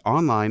visit us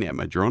online at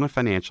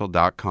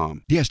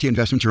madronafinancial.com. DST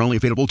investments are only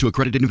available to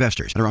accredited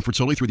investors and are offered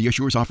solely through the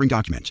issuers offering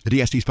documents. The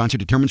DST sponsor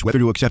determines whether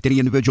to accept any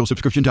individual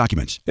subscription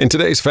documents. In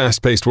today's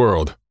fast-paced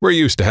world, we're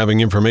used to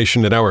having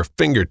information at our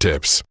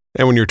fingertips.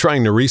 And when you're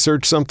trying to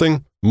research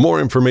something,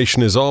 more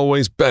information is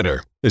always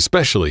better,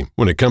 especially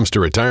when it comes to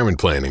retirement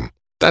planning.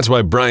 That's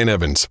why Brian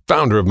Evans,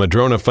 founder of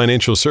Madrona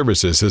Financial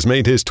Services, has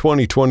made his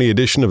 2020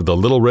 edition of the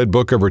Little Red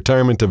Book of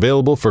Retirement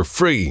available for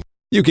free.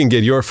 You can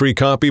get your free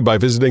copy by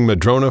visiting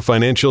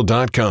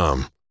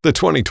MadronaFinancial.com. The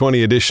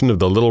 2020 edition of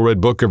the Little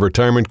Red Book of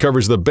Retirement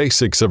covers the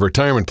basics of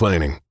retirement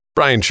planning.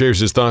 Brian shares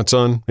his thoughts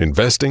on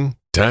investing,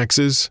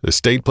 taxes,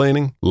 estate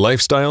planning,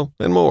 lifestyle,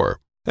 and more.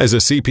 As a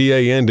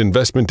CPA and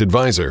investment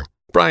advisor,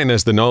 Brian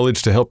has the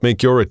knowledge to help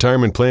make your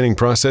retirement planning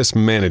process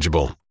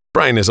manageable.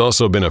 Brian has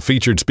also been a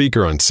featured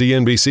speaker on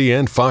CNBC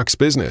and Fox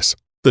Business.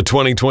 The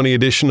 2020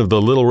 edition of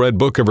the Little Red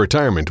Book of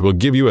Retirement will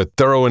give you a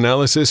thorough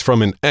analysis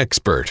from an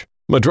expert.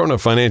 Madrona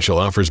Financial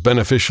offers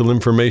beneficial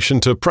information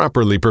to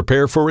properly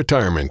prepare for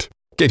retirement.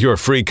 Get your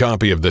free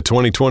copy of the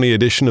 2020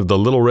 edition of the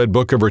Little Red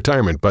Book of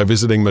Retirement by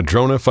visiting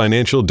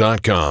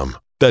MadronaFinancial.com.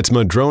 That's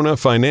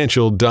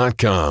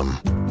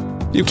MadronaFinancial.com.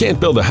 You can't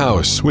build a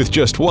house with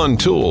just one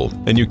tool,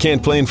 and you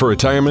can't plan for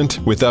retirement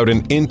without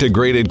an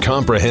integrated,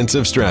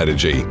 comprehensive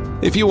strategy.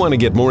 If you want to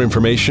get more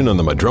information on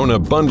the Madrona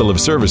bundle of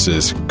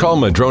services, call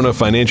Madrona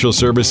Financial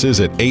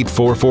Services at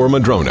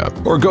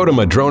 844-MADRONA or go to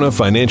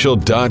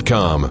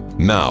MadronaFinancial.com.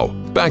 Now,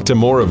 back to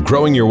more of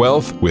Growing Your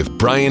Wealth with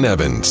Brian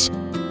Evans.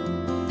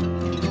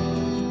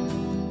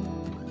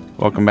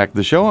 Welcome back to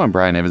the show. I'm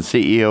Brian Evans,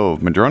 CEO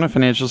of Madrona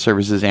Financial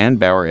Services and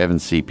Bauer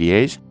Evans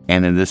CPAs.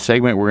 And in this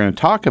segment, we're going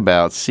to talk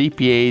about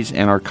CPAs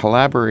and our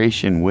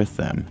collaboration with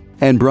them.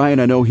 And Brian,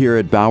 I know here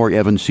at Bauer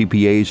Evans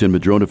CPAs and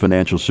Madrona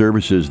Financial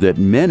Services that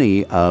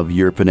many of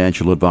your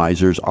financial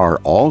advisors are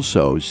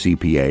also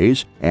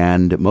CPAs,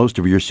 and most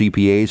of your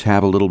CPAs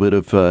have a little bit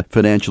of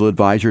financial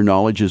advisor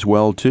knowledge as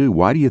well, too.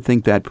 Why do you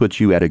think that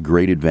puts you at a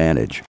great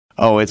advantage?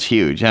 Oh, it's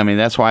huge. I mean,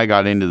 that's why I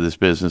got into this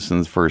business in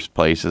the first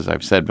place. As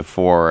I've said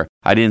before,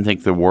 I didn't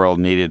think the world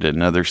needed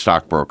another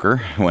stockbroker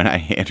when I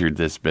entered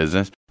this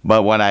business.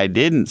 But what I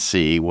didn't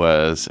see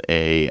was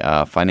a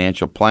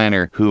financial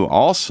planner who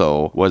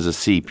also was a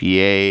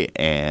CPA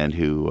and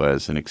who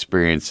was an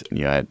experienced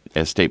at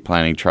estate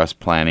planning, trust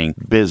planning,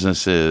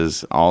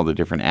 businesses, all the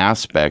different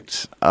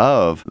aspects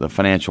of the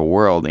financial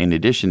world, in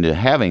addition to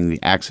having the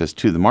access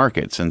to the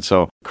markets. And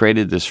so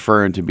created this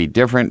firm to be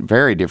different,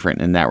 very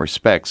different in that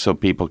respect, so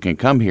people can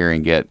come here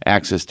and get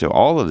access to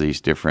all of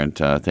these different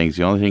things.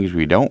 The only things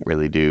we don't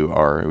really do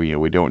are,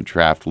 we don't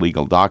draft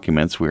legal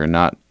documents. We are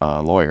not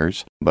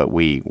lawyers, but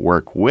we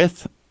work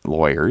with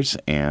lawyers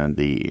and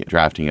the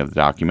drafting of the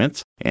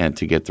documents and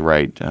to get the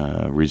right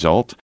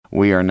result.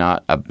 We are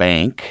not a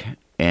bank,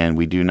 and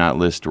we do not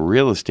list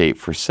real estate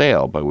for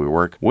sale, but we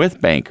work with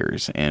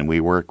bankers and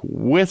we work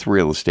with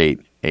real estate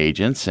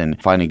agents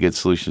and finding good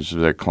solutions for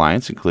their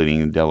clients,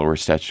 including Delaware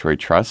statutory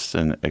trusts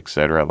and et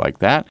cetera like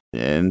that.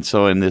 And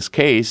so in this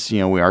case, we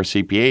are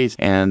CPAs,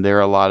 and there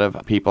are a lot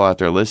of people out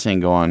there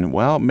listening going,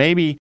 well,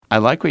 maybe I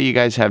like what you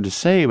guys have to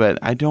say, but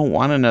I don't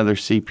want another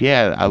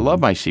CPA. I love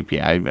my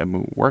CPA. I've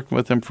worked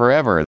with them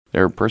forever.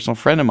 They're a personal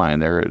friend of mine.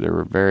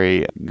 They're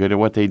very good at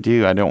what they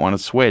do. I don't want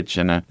to switch.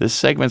 And this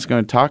segment's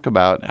going to talk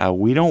about how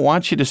we don't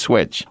want you to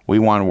switch. We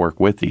want to work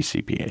with these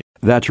CPAs.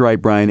 That's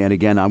right, Brian. And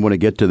again, I want to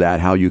get to that,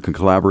 how you can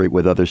collaborate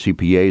with other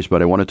CPAs,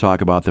 but I want to talk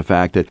about the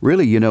fact that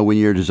really, when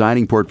you're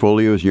designing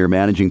portfolios and you're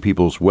managing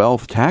people's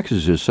wealth,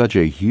 taxes is such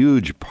a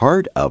huge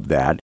part of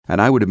that.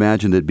 And I would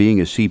imagine that being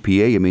a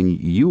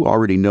CPA, you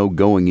already know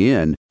going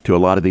in to a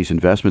lot of these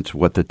investments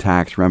what the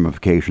tax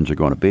ramifications are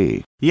going to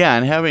be. Yeah,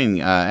 and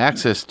having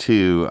access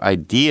to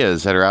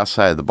ideas that are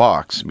outside of the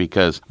box,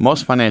 because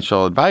most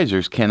financial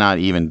advisors cannot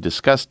even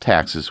discuss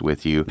taxes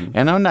with you.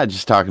 And I'm not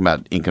just talking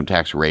about income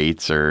tax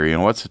rates or,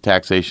 what's the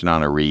taxation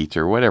on a REIT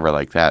or whatever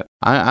like that.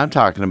 I'm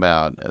talking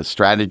about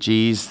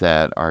strategies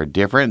that are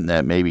different,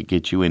 that maybe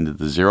get you into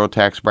the zero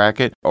tax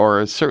bracket,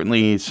 or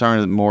certainly some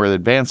of the more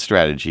advanced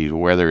strategies,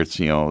 whether it's,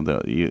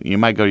 you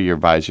might go to your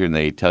advisor and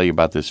they tell you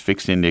about this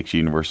fixed index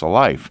universal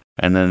life.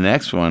 And then the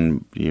next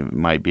one, you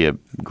might be a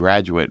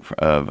graduate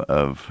of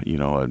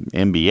an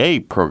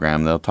MBA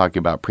program. They'll talk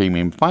about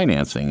premium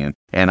financing.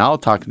 And I'll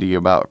talk to you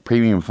about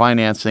premium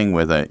financing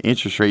with an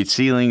interest rate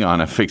ceiling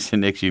on a fixed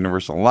index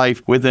universal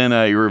life within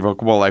a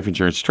irrevocable life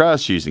insurance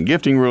trust using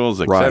gifting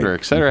rules, et cetera,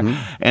 et cetera.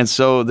 Mm-hmm. And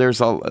so there's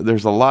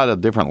a lot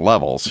of different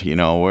levels.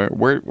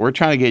 We're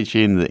trying to get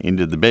you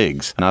into the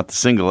bigs, not the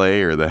single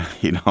A or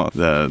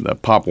the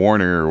Pop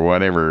Warner or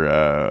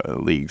whatever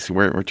leagues.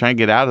 We're trying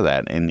to get out of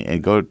that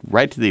and go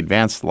right to the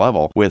advanced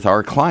level with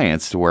our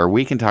clients, to where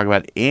we can talk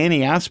about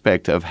any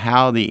aspect of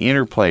how the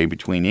interplay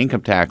between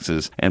income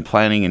taxes and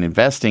planning and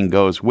investing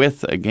goes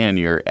with, again,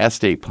 your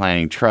estate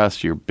planning,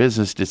 trust, your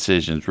business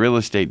decisions, real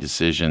estate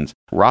decisions,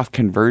 Roth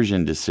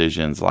conversion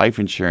decisions, life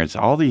insurance,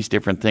 all these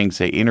different things,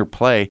 they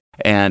interplay.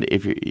 And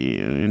if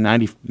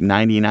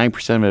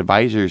 99% of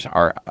advisors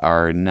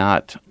are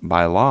not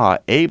by law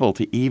able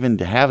to even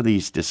to have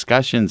these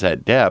discussions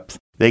at depth,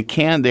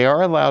 they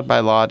are allowed by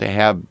law to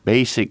have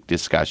basic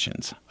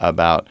discussions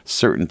about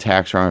certain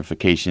tax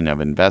ramification of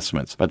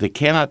investments, but they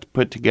cannot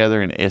put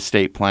together an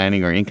estate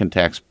planning or income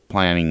tax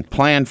planning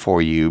plan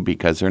for you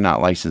because they're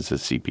not licensed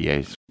as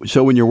CPAs.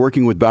 So when you're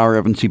working with Bauer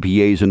Evans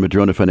CPAs and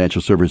Madrona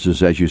Financial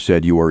Services, as you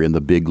said, you are in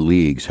the big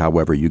leagues.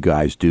 However, you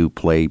guys do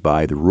play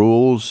by the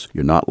rules.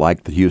 You're not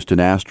like the Houston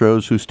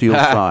Astros who steal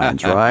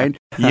signs, right?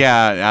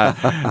 Yeah,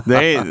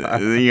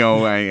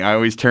 I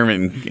always term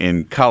it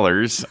in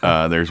colors.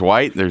 There's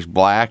white, there's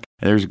black,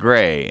 there's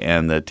gray,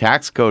 and the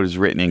tax code is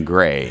written in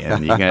gray.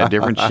 And you can have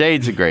different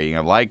shades of gray. You can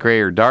have light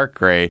gray or dark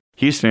gray.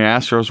 Houston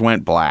Astros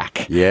went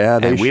black. Yeah,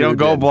 and we don't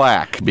go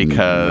black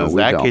because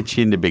that don't. gets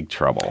you into big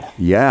trouble.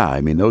 Yeah,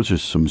 I mean, those are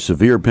some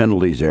severe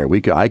penalties there.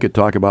 I could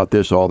talk about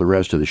this all the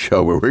rest of the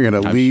show, but we're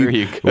going to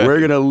leave. We're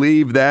going to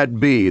leave that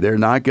be. They're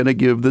not going to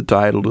give the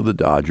title to the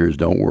Dodgers.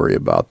 Don't worry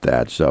about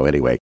that. So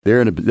anyway,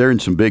 they're in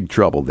some big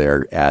trouble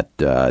there at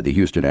the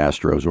Houston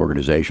Astros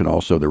organization,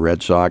 also the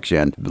Red Sox,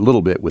 and a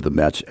little bit with the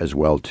Mets as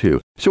well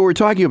too. So we're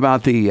talking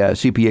about the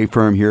CPA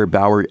firm here,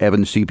 Bauer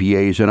Evans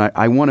CPAs, and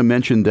I want to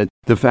mention that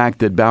the fact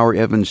that Bauer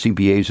Evans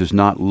CPAs is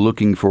not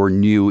looking for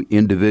new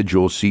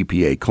individual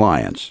CPA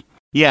clients.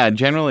 Yeah,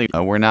 generally,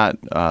 we're not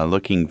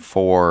looking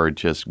for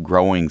just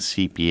growing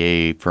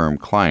CPA firm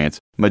clients.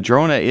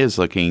 Madrona is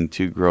looking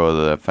to grow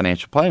the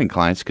financial planning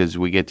clients because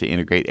we get to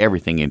integrate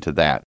everything into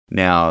that.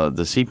 Now,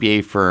 the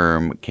CPA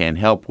firm can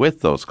help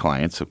with those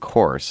clients, of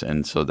course,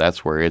 and so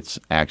that's where it's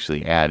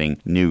actually adding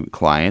new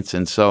clients.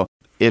 And so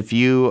if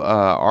you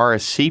are a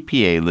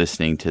CPA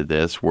listening to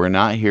this, we're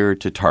not here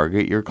to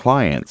target your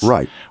clients.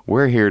 Right.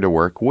 We're here to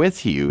work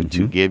with you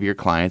to give your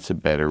clients a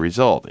better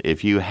result.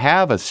 If you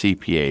have a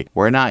CPA,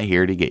 we're not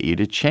here to get you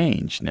to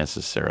change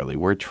necessarily.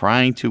 We're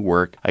trying to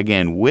work,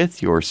 again,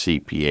 with your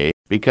CPA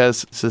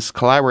because it's this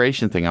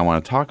collaboration thing I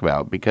want to talk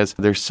about because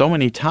there's so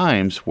many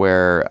times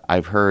where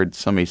I've heard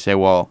somebody say,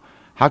 well,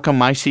 how come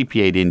my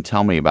CPA didn't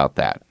tell me about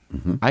that?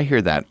 I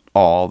hear that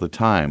all the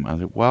time. I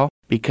think, well,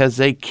 because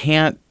they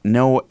can't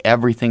know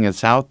everything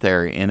that's out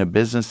there in a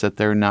business that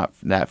they're not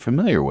that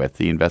familiar with,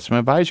 the investment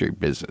advisory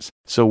business.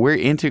 So we're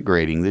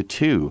integrating the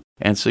two.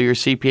 And so your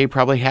CPA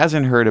probably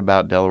hasn't heard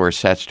about Delaware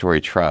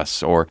statutory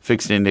trusts or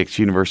fixed index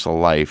universal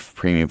life,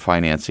 premium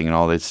financing, and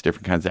all these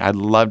different kinds of. I'd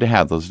love to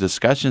have those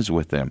discussions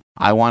with them.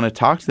 I want to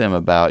talk to them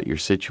about your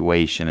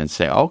situation and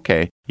say,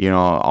 okay,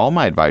 all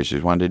my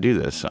advisors want to do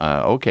this.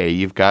 Okay,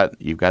 you've got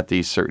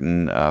these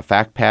certain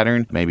fact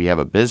pattern. Maybe you have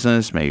a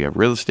business, maybe you have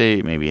real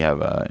estate, maybe you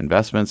have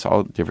investments,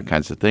 all different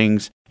kinds of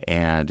things.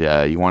 And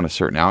you want a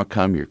certain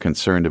outcome. You're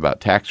concerned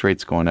about tax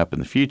rates going up in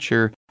the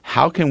future.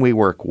 How can we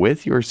work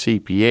with your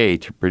CPA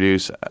to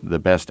produce the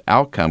best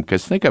outcome?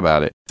 Because think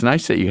about it. It's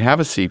nice that you have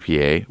a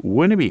CPA.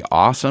 Wouldn't it be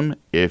awesome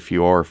if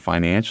your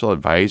financial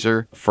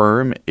advisor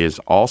firm is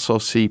also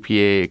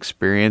CPA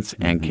experienced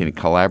and can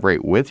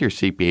collaborate with your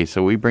CPA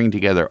so we bring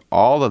together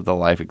all of the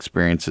life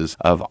experiences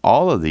of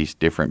all of these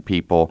different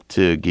people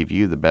to give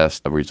you the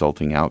best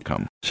resulting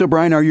outcome? So,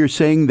 Brian, are you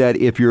saying that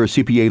if you're a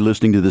CPA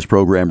listening to this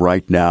program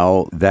right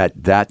now, that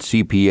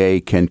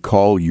CPA can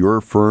call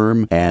your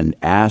firm and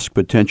ask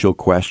potential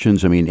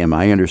questions? I mean, am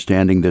I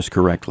understanding this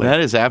correctly? That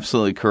is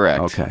absolutely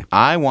correct. Okay.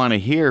 I want to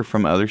hear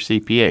from other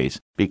CPAs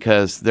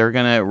because they're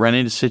going to run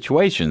into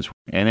situations,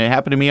 and it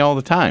happened to me all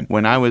the time.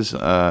 When I was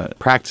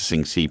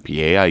practicing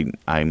CPA,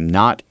 I'm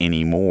not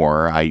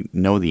anymore. I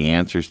know the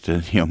answers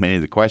to many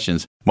of the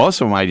questions.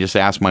 Most of them I just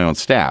ask my own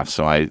staff.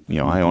 So I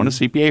own a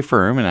CPA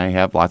firm, and I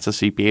have lots of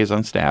CPAs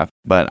on staff,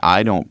 but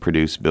I don't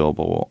produce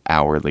billable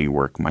hourly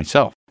work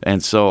myself.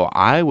 And so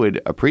I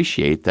would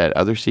appreciate that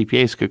other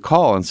CPAs could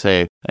call and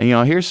say,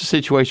 here's the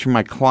situation for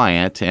my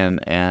client, and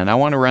I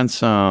want to run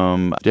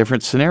some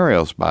different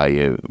scenarios by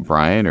you,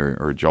 Brian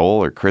or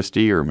Joel or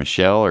Christy or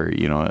Michelle or,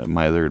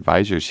 my other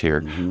advisors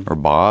here or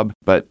Bob.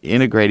 But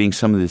integrating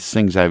some of these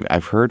things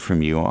I've heard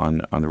from you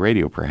on the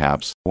radio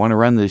perhaps. I want to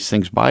run these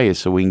things by you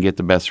so we can get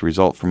the best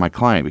result for my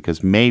client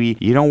because maybe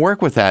you don't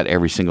work with that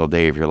every single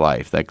day of your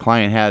life. That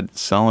client had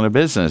selling a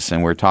business,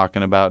 and we're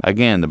talking about,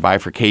 again, the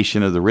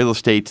bifurcation of the real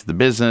estate to the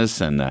business,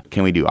 and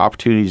can we do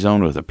opportunity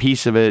zone with a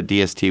piece of it,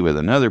 DST with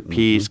another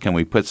piece? Can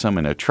we put some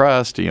in a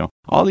trust?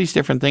 All these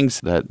different things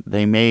that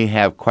they may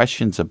have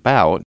questions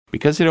about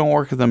because they don't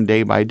work with them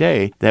day by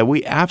day that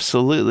we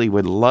absolutely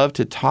would love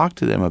to talk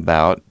to them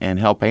about and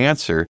help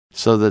answer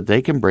so that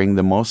they can bring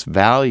the most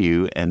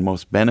value and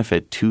most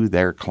benefit to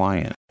their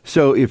client.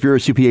 So if you're a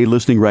CPA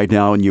listening right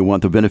now and you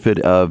want the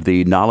benefit of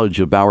the knowledge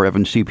of Bauer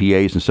Evans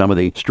CPAs and some of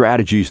the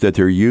strategies that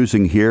they're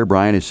using here,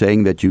 Brian is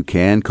saying that you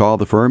can call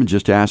the firm and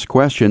just ask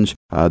questions.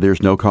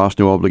 There's no cost,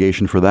 no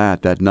obligation for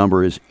that. That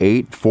number is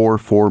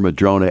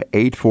 844-MADRONA,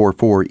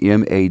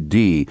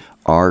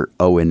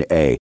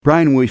 844-MADRONA.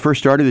 Brian, when we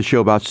first started the show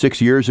about 6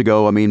 years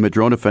ago,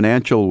 Madrona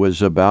Financial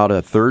was about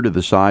a third of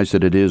the size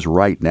that it is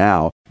right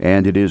now,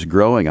 and it is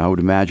growing. I would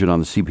imagine on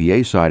the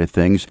CPA side of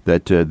things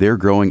that they're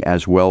growing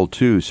as well,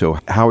 too. So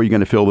how are you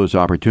going to fill those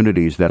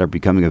opportunities that are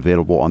becoming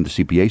available on the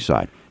CPA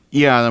side?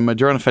 Yeah, the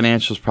Madrona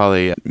Financial is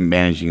probably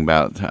managing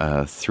about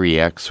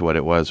 3x what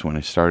it was when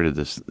I started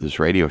this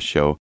radio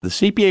show. The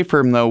CPA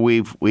firm, though,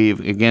 we've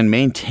again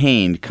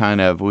maintained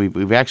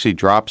we've actually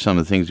dropped some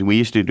of the things. We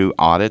used to do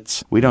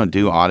audits. We don't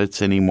do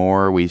audits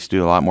anymore. We used to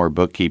do a lot more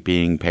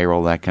bookkeeping,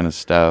 payroll, that kind of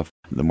stuff.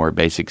 the more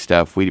basic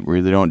stuff. We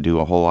really don't do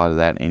a whole lot of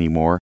that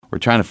anymore. We're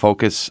trying to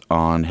focus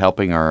on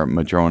helping our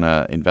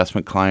Madrona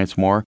investment clients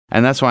more.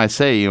 And that's why I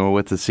say,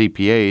 with the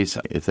CPAs,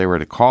 if they were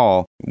to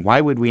call,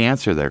 why would we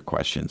answer their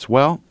questions?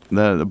 Well,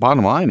 the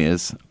bottom line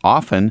is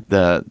often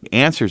the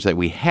answers that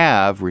we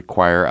have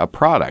require a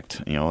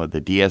product.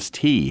 The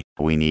DST,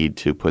 we need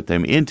to put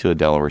them into a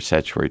Delaware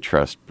Statutory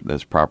Trust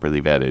that's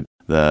properly vetted.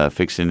 The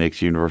fixed index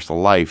universal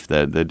life,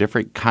 the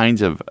different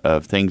kinds of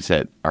things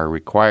that are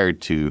required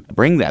to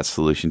bring that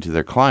solution to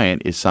their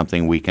client is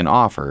something we can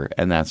offer.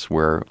 And that's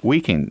where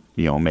we can,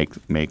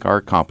 make our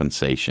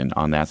compensation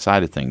on that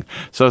side of things.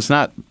 So it's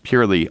not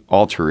purely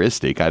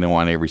altruistic. I don't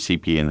want every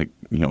CPA in the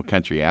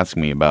country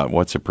asking me about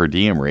what's a per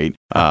diem rate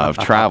of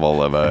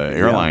travel of an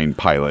airline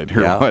pilot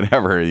or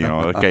whatever.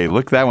 Okay,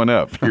 look that one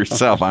up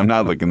yourself. I'm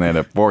not looking that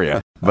up for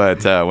you.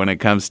 But when it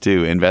comes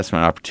to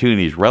investment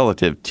opportunities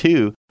relative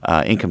to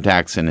income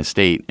tax and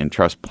estate and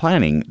trust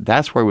planning,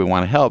 that's where we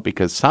want to help,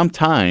 because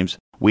sometimes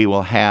we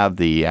will have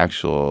the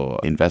actual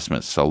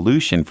investment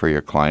solution for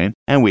your client,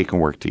 and we can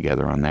work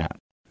together on that.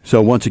 So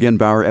once again,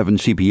 Bauer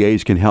Evans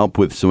CPAs can help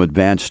with some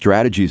advanced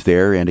strategies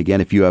there. And again,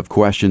 if you have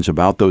questions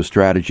about those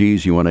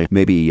strategies, you want to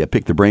maybe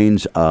pick the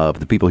brains of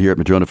the people here at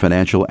Madrona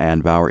Financial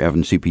and Bauer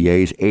Evans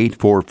CPAs,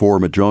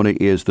 844-MADRONA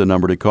is the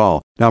number to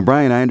call. Now,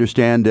 Brian, I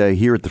understand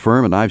here at the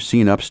firm, and I've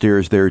seen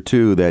upstairs there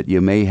too, that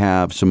you may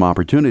have some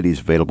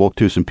opportunities available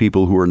to some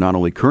people who are not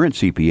only current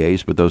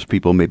CPAs, but those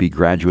people may be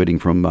graduating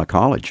from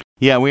college.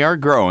 Yeah, we are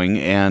growing,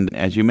 and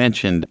as you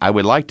mentioned, I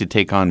would like to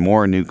take on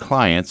more new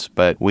clients,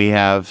 but we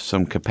have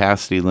some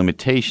capacity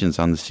limitations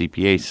on the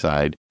CPA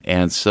side.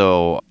 And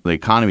so the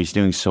economy is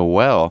doing so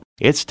well,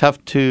 it's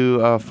tough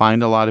to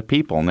find a lot of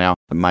people. Now,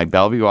 my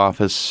Bellevue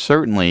office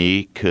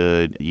certainly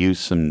could use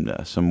some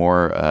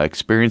more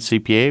experienced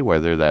CPA,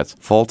 whether that's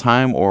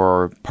full-time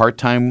or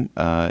part-time,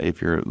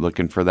 if you're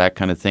looking for that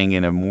kind of thing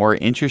in a more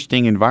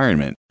interesting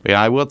environment. But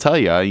I will tell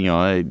you,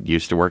 I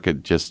used to work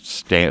at just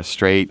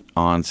straight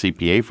on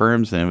CPA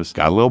firms, and it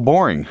got a little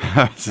boring,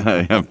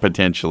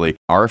 potentially.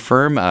 Our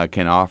firm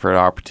can offer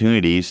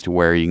opportunities to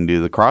where you can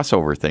do the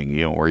crossover thing,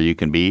 where you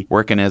can be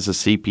working as a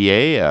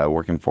CPA,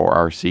 working for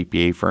our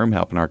CPA firm,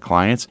 helping our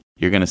clients.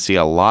 You're going to see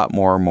a lot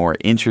more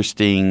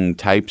interesting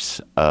types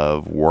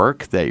of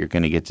work that you're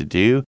going to get to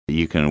do.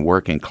 You can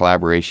work in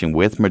collaboration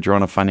with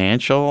Madrona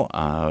Financial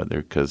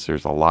because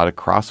there's a lot of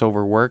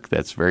crossover work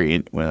that's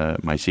my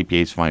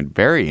CPAs find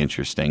very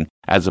interesting,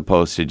 as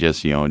opposed to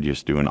just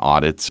doing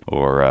audits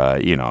or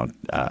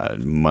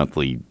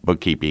monthly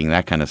bookkeeping,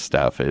 that kind of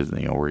stuff.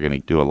 We're going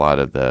to do a lot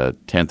of the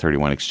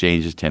 1031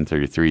 exchanges,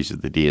 1033s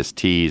of the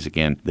DSTs,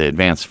 again, the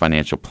advanced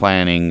financial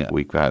planning.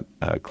 We've got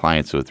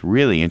clients with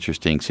really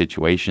interesting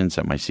situations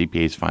that my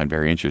CPAs find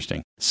very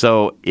interesting.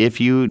 So if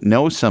you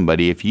know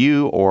somebody that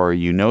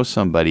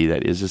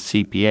is a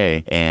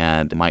CPA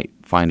and might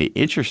find it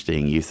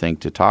interesting, you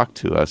think, to talk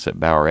to us at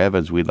Bauer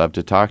Evans, we'd love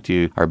to talk to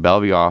you. Our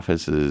Bellevue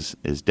office is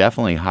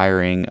definitely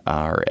hiring.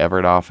 Our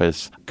Everett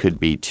office could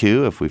be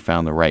too if we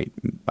found the right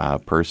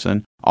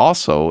person.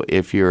 Also,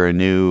 if you're a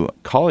new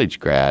college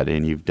grad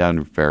and you've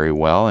done very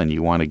well and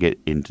you want to get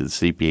into the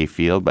CPA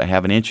field but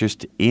have an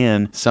interest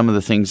in some of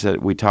the things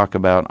that we talk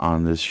about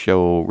on this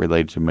show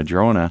related to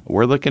Madrona,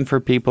 we're looking for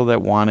people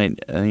that want to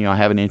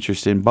have an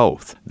interest in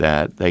both,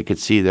 that they could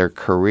see their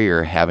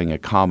career having a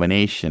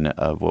combination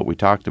of what we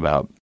talked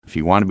about. If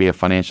you want to be a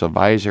financial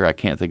advisor, I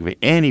can't think of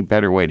any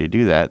better way to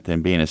do that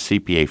than being a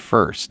CPA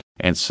first.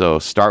 And so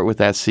start with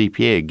that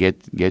CPA,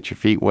 get your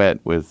feet wet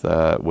with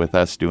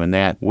us doing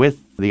that,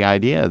 with the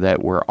idea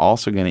that we're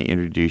also going to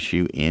introduce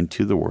you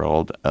into the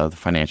world of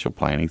financial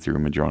planning through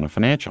Madrona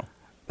Financial.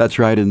 That's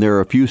right, and there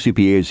are a few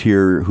CPAs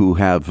here who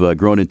have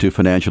grown into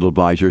financial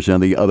advisors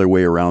and the other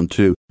way around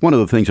too. One of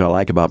the things I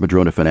like about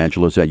Madrona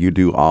Financial is that you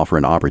do offer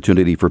an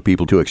opportunity for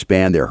people to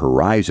expand their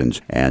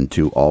horizons and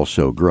to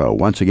also grow.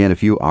 Once again,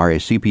 if you are a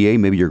CPA,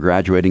 maybe you're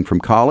graduating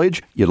from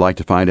college, you'd like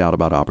to find out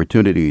about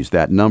opportunities,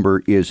 that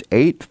number is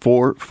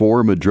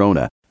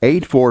 844-MADRONA.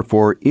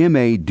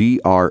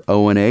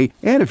 844-MADRONA.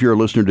 And if you're a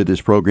listener to this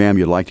program,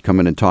 you'd like to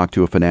come in and talk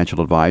to a financial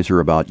advisor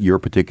about your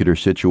particular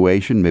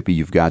situation. Maybe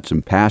you've got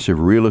some passive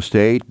real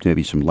estate,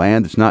 maybe some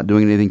land that's not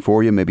doing anything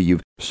for you. Maybe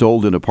you've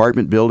sold an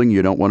apartment building.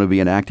 You don't want to be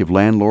an active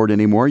landlord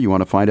anymore. You want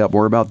to find out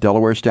more about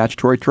Delaware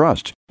Statutory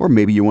Trusts. Or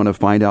maybe you want to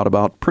find out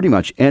about pretty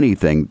much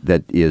anything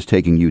that is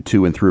taking you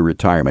to and through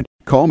retirement.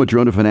 Call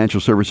Madrona Financial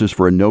Services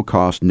for a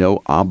no-cost,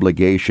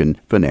 no-obligation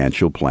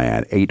financial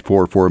plan.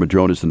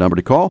 844-MADRONA is the number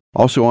to call.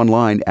 Also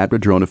online at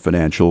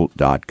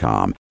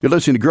madronafinancial.com. You're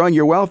listening to Growing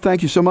Your Wealth.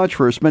 Thank you so much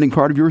for spending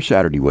part of your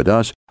Saturday with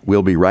us.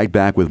 We'll be right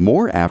back with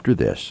more after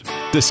this.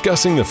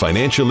 Discussing the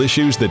financial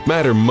issues that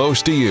matter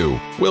most to you.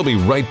 We'll be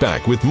right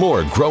back with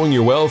more Growing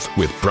Your Wealth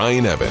with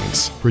Brian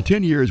Evans. For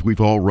 10 years, we've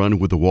all run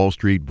with the Wall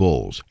Street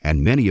Bulls,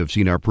 and many have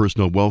seen our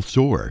personal wealth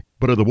soar.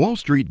 But are the Wall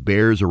Street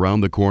Bears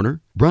around the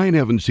corner? Brian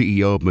Evans,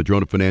 CEO of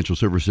Madrona Financial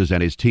Services,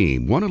 and his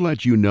team want to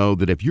let you know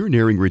that if you're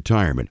nearing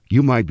retirement,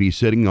 you might be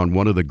sitting on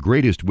one of the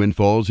greatest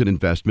windfalls in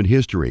investment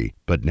history.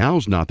 But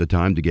now's not the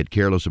time to get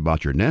careless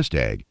about your nest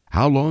egg.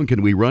 How long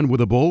can we run with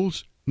the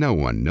Bulls? No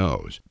one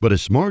knows. But a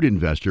smart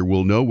investor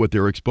will know what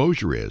their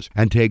exposure is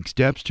and take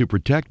steps to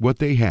protect what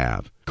they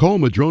have. Call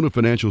Madrona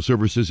Financial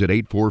Services at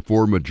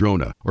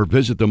 844-MADRONA or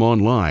visit them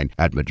online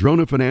at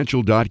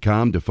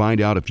madronafinancial.com to find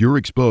out if you're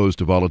exposed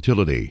to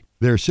volatility.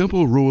 There are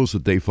simple rules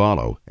that they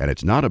follow, and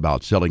it's not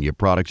about selling you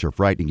products or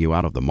frightening you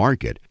out of the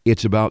market.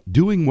 It's about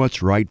doing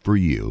what's right for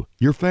you,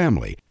 your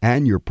family,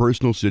 and your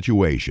personal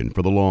situation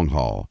for the long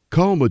haul.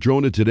 Call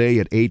Madrona today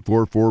at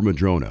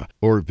 844-MADRONA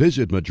or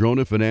visit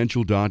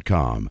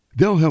madronafinancial.com.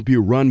 They'll help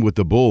you run with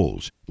the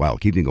bulls while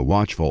keeping a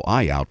watchful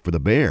eye out for the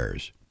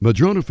bears.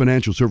 Madrona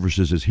Financial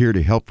Services is here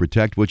to help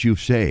protect what you've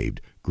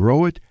saved,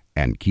 grow it,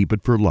 and keep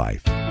it for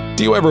life.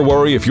 Do you ever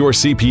worry if your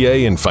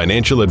CPA and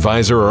financial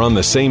advisor are on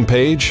the same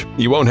page?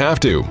 You won't have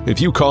to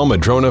if you call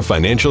Madrona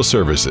Financial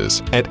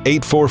Services at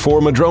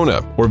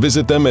 844-MADRONA or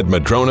visit them at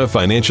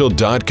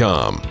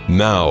madronafinancial.com.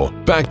 Now,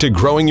 back to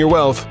Growing Your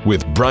Wealth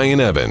with Brian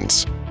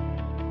Evans.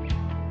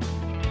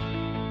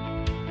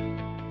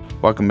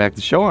 Welcome back to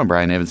the show. I'm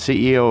Brian Evans,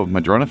 CEO of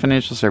Madrona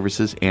Financial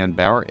Services and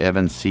Bauer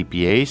Evans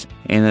CPAs.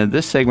 And in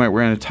this segment,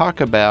 we're going to talk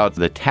about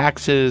the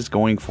taxes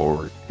going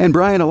forward. And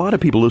Brian, a lot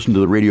of people listen to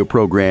the radio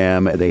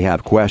program. They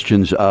have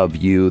questions of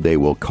you. They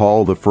will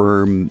call the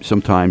firm.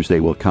 Sometimes they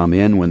will come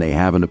in when they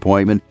have an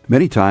appointment.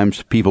 Many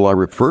times people are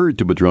referred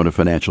to Madrona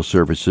Financial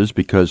Services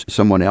because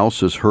someone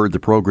else has heard the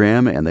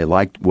program and they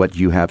liked what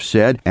you have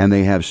said. And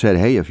they have said,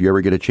 hey, if you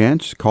ever get a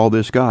chance, call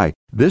this guy.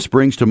 This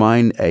brings to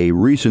mind a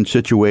recent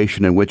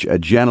situation in which a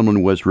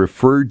gentleman was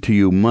referred to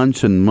you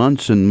months and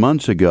months and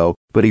months ago,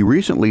 but he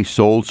recently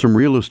sold some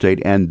real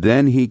estate and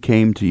then he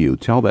came to you.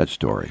 Tell that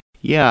story.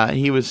 Yeah,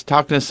 he was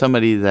talking to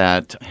somebody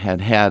that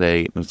had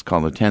a, what's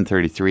called a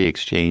 1033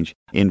 exchange,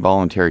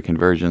 involuntary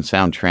conversion.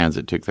 Sound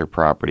Transit took their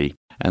property,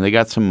 and they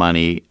got some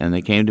money, and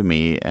they came to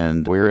me,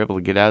 and we were able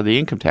to get out of the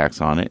income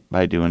tax on it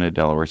by doing a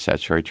Delaware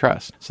statutory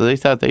trust. So they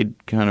thought they'd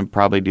kind of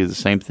probably do the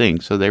same thing.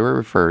 So they were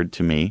referred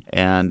to me,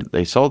 and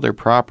they sold their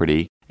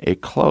property.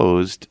 It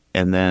closed,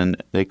 and then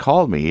they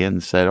called me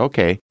and said,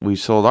 okay, we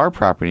sold our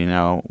property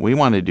now. We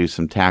want to do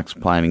some tax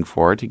planning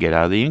for it to get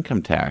out of the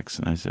income tax.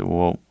 And I said,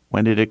 well,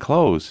 when did it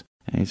close?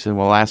 And he said,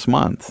 well, last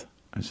month.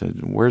 I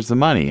said, where's the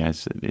money? I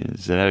said,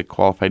 is it at a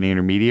qualified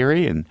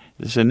intermediary? And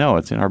they said, no,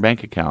 it's in our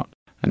bank account.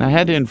 And I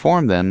had to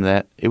inform them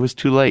that it was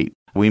too late.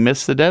 We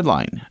missed the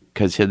deadline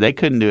because they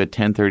couldn't do a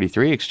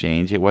 1033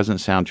 exchange. It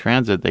wasn't Sound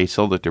Transit. They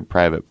sold it to a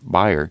private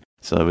buyer.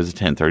 So it was a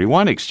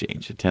 1031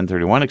 exchange. A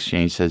 1031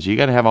 exchange says you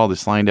got to have all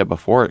this lined up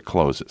before it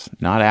closes,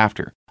 not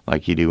after,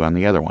 like you do on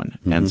the other one.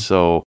 Mm-hmm. And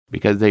so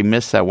because they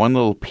missed that one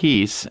little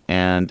piece,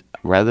 and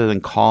rather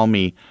than call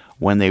me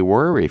when they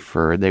were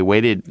referred, they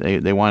waited.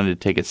 They wanted to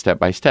take it step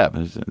by step.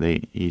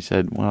 He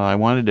said, well, I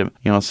wanted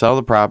to, sell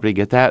the property,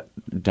 get that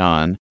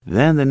done.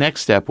 Then the next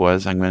step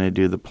was I'm going to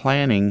do the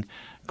planning,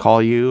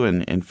 call you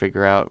and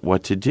figure out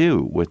what to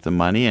do with the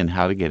money and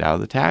how to get out of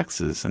the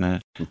taxes.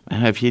 And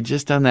if you'd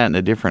just done that in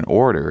a different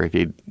order, if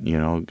you'd,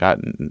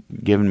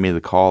 given me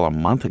the call a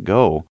month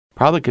ago,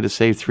 probably could have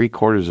saved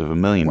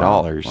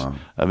 $750,000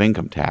 of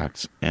income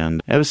tax.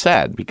 And it was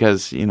sad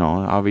because,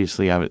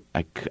 obviously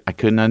I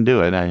couldn't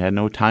undo it. I had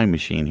no time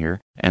machine here.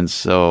 And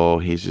so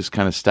he's just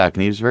kind of stuck.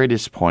 And he was very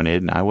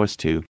disappointed, and I was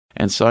too.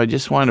 And so I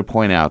just wanted to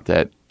point out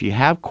that if you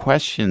have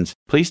questions,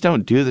 please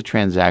don't do the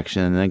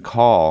transaction and then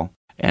call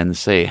and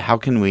say, how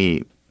can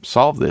we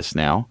solve this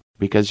now?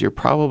 Because you're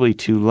probably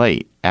too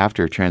late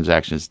after a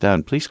transaction is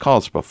done. Please call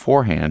us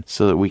beforehand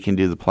so that we can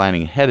do the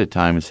planning ahead of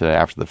time instead of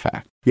after the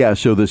fact. Yeah,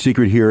 so the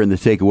secret here and the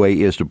takeaway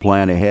is to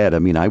plan ahead. I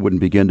mean, I wouldn't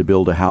begin to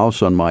build a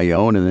house on my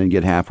own and then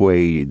get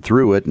halfway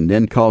through it and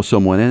then call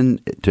someone in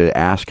to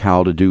ask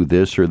how to do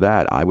this or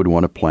that. I would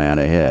want to plan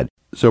ahead.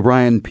 So,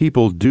 Brian,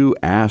 people do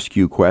ask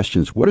you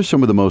questions. What are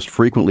some of the most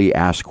frequently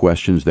asked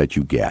questions that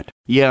you get?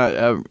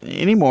 Yeah,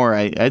 anymore,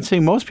 I'd say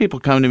most people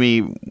come to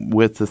me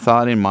with the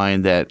thought in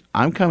mind that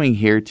I'm coming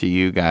here to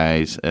you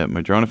guys at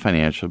Madrona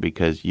Financial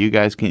because you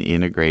guys can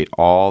integrate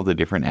all the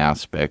different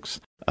aspects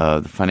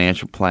of the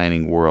financial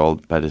planning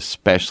world, but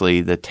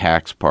especially the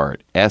tax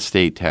part,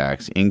 estate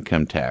tax,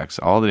 income tax,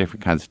 all the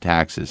different kinds of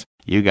taxes.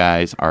 You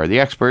guys are the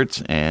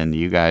experts, and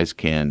you guys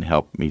can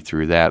help me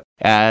through that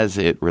as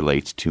it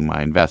relates to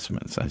my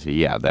investments. I say,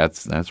 yeah,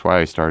 that's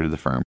why I started the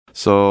firm.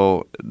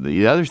 So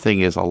the other thing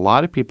is a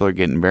lot of people are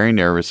getting very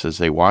nervous as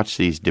they watch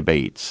these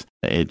debates.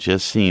 It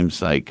just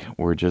seems like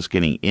we're just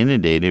getting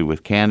inundated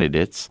with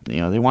candidates.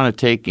 They want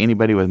to take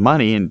anybody with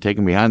money and take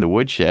them behind the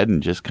woodshed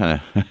and just kind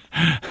of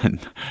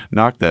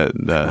knock the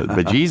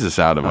bejesus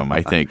out of them,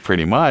 I think,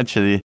 pretty much.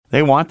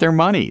 They want their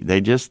money.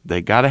 They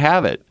got to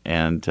have it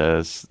and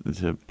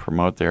to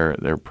promote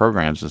their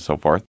programs and so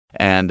forth.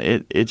 And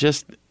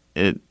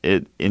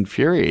it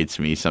infuriates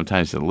me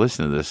sometimes to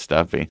listen to this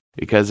stuff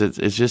because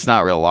it's just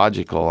not real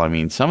logical. I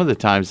mean, some of the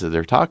times that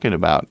they're talking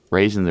about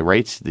raising the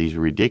rates to these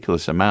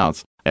ridiculous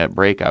amounts, at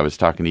break, I was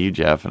talking to you,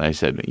 Jeff, and I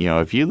said,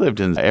 if you lived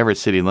in Everett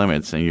city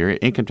limits and your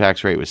income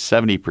tax rate was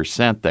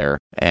 70% there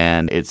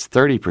and it's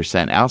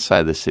 30%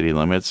 outside the city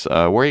limits,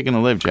 where are you going to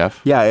live,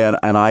 Jeff? Yeah,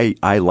 and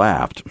I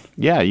laughed.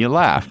 Yeah, you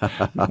laughed.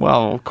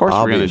 Well, of course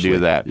we're going to do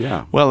that.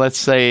 Yeah. Well, let's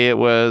say it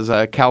was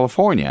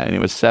California and it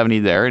was 70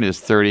 there and it's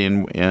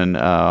 30 in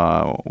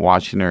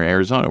Washington or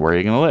Arizona. Where are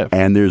you going to live?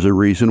 And there's a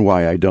reason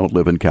why I don't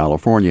live in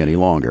California any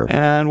longer.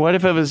 And what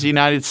if it was the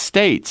United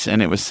States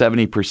and it was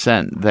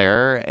 70%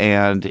 there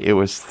and it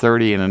was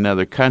 30 in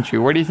another country?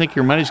 Where do you think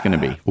your money's going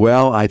to be?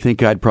 Well, I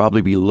think I'd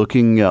probably be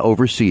looking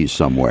overseas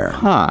somewhere.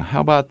 Huh,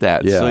 how about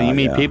that? Yeah, so you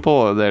mean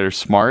people that are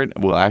smart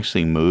will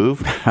actually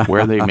move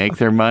where they make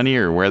their money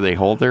or where they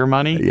hold their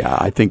money? Yeah,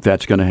 I think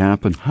that's going to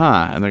happen.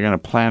 Huh, and they're going to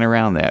plan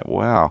around that.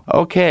 Wow.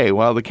 Okay,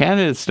 well, the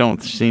candidates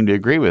don't seem to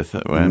agree with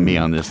me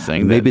on this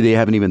thing. Maybe they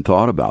haven't even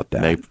thought about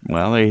that.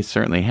 They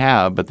certainly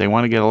have, but they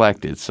want to get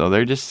elected. So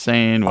they're just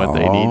saying what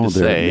they need to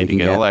say to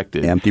get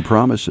elected. Empty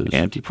promises.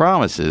 Empty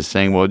promises,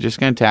 saying, well, just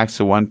going to tax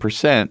the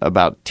 1%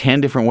 about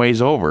 10 different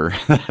ways over,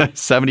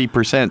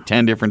 70%,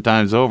 10 different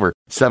times over,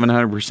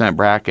 700%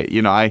 bracket.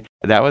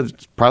 That was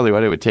probably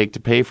what it would take to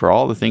pay for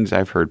all the things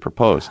I've heard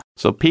proposed.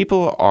 So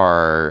people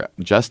are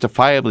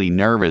justifiably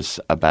nervous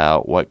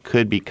about what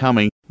could be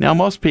coming. Now,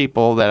 most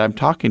people that I'm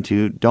talking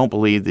to don't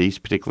believe these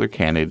particular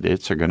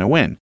candidates are going to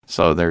win.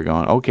 So they're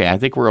going, okay, I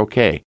think we're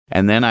okay.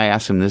 And then I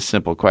ask them this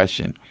simple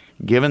question.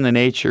 Given the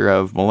nature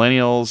of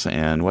millennials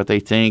and what they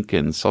think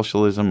and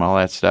socialism, all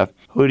that stuff,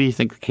 who do you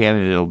think the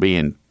candidate will be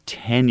in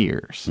 10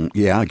 years?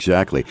 Yeah,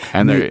 exactly.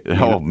 And they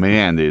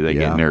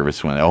get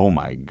nervous when, oh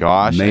my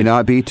gosh. May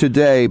not be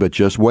today, but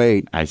just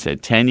wait. I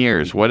said, 10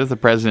 years. What if the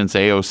president's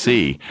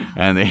AOC?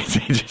 And they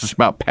just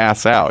about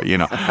pass out,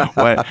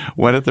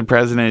 What if the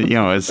president,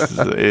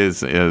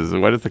 is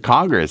what if the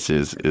Congress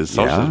is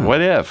socialist? Yeah.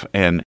 What if?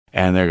 And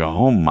they're going,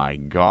 oh, my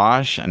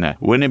gosh. And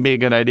wouldn't it be a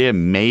good idea?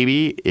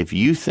 Maybe if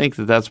you think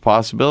that that's a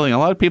possibility. A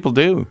lot of people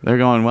do. They're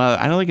going, well,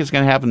 I don't think it's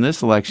going to happen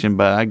this election,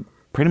 but I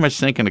pretty much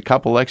think in a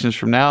couple elections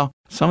from now,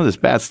 some of this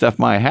bad stuff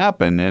might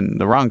happen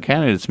and the wrong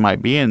candidates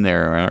might be in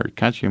there. Our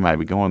country might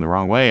be going the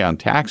wrong way on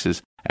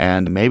taxes.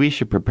 And maybe you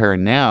should prepare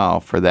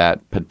now for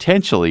that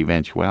potential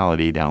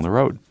eventuality down the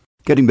road.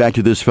 Getting back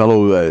to this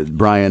fellow,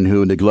 Brian,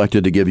 who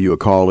neglected to give you a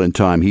call in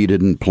time. He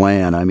didn't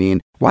plan. I mean,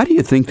 why do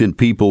you think that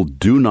people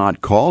do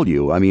not call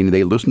you? I mean,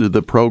 they listen to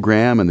the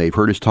program and they've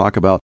heard us talk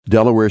about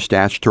Delaware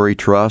Statutory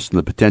Trust and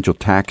the potential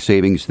tax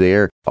savings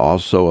there,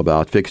 also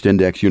about fixed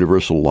index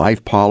universal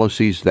life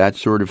policies, that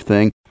sort of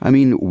thing. I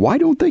mean, why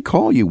don't they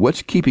call you?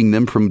 What's keeping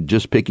them from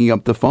just picking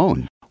up the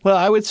phone? Well,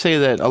 I would say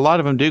that a lot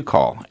of them do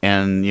call.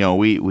 And,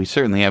 we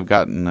certainly have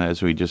gotten,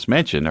 as we just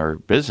mentioned, our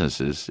business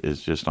is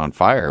just on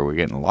fire. We're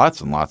getting lots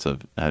and lots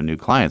of new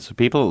clients. So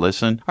people that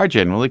listen are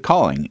generally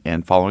calling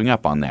and following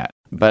up on that.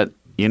 But,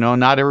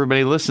 not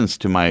everybody listens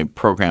to my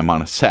program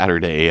on a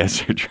Saturday as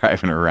they're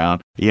driving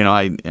around.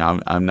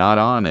 I'm not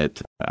on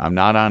it. I'm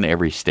not on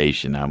every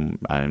station.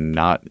 I'm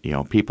not,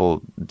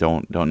 people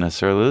don't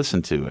necessarily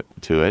listen to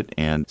it.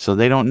 And so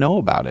they don't know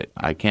about it.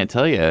 I can't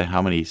tell you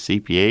how many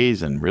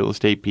CPAs and real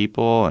estate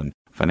people and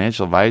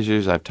financial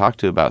advisors I've talked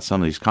to about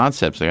some of these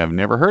concepts. Like, I've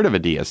never heard of a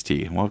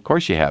DST. Well, of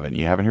course you haven't.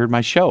 You haven't heard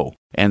my show.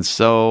 And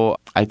so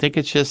I think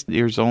it's just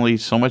there's only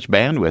so much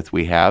bandwidth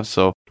we have.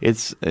 So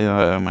it's,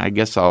 I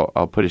guess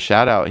I'll put a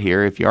shout out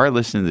here. If you are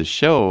listening to the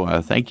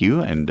show, thank you.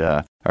 And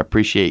I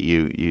appreciate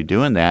you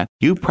doing that.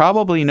 You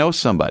probably know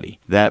somebody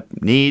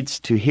that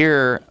needs to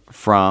hear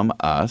from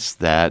us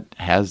that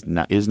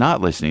is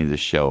not listening to the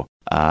show.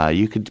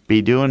 You could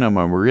be doing them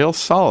a real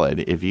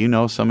solid if you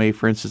know somebody,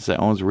 for instance, that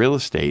owns real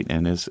estate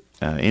and has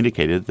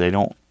indicated they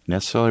don't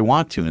necessarily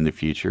want to in the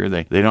future.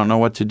 They don't know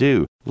what to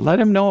do. Let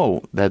them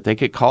know that they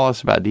could call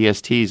us about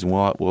DSTs, and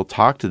we'll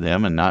talk to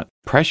them and not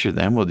pressure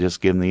them. We'll just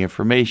give them the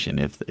information.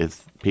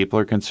 If people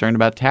are concerned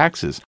about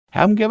taxes,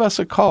 have them give us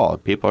a call.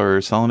 If people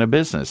are selling a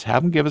business,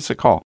 have them give us a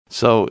call.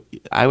 So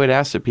I would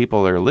ask the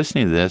people that are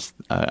listening to this,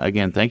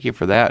 again, thank you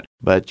for that,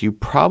 but you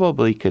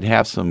probably could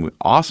have some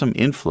awesome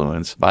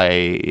influence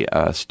by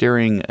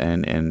steering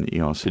and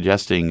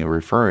suggesting,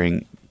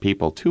 referring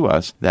people to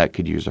us that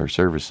could use our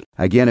services.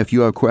 Again, if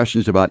you have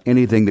questions about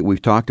anything that we've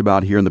talked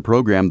about here in the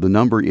program, the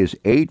number is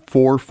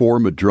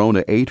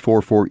 844-MADRONA,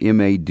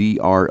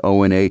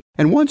 844-MADRONA.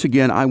 And once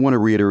again, I want to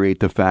reiterate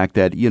the fact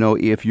that,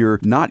 if you're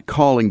not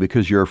calling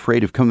because you're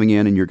afraid of coming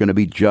in and you're going to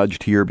be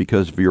judged here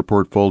because of your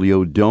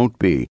portfolio, don't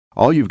be.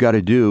 All you've got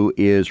to do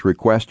is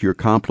request your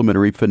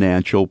complimentary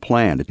financial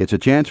plan. It's a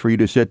chance for you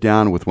to sit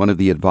down with one of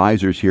the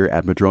advisors here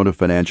at Madrona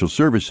Financial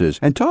Services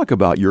and talk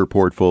about your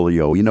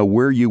portfolio,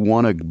 where you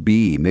want to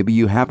be. Maybe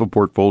you have a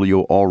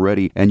portfolio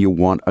already and you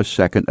want a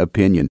second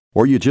opinion,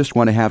 or you just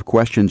want to have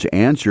questions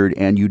answered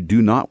and you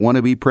do not want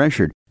to be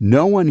pressured.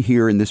 No one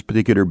here in this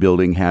particular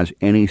building has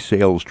any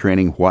sales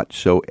training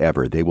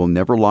whatsoever. They will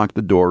never lock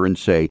the door and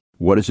say,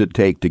 what does it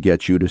take to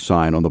get you to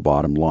sign on the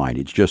bottom line?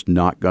 It's just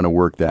not going to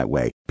work that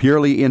way.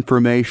 Purely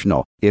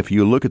informational. If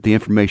you look at the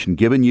information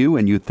given you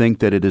and you think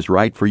that it is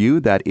right for you,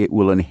 that it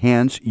will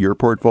enhance your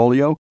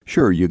portfolio,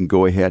 sure, you can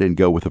go ahead and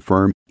go with a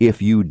firm.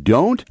 If you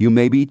don't, you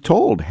may be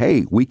told,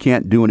 hey, we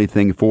can't do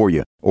anything for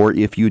you. Or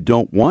if you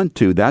don't want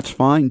to, that's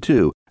fine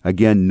too.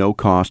 Again, no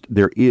cost.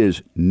 There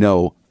is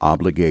no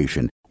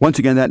obligation. Once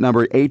again, that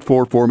number,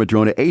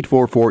 844-MADRONA,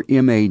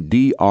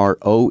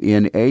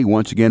 844-MADRONA.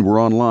 Once again,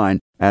 we're online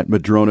at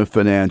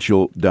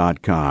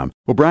MadronaFinancial.com.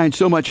 Well, Brian,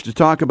 so much to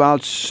talk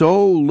about,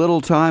 so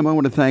little time. I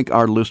want to thank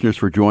our listeners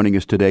for joining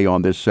us today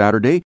on this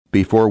Saturday.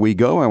 Before we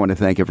go, I want to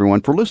thank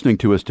everyone for listening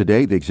to us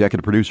today. The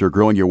executive producer of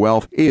Growing Your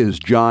Wealth is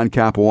John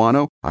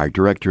Capuano. Our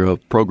director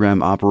of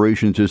program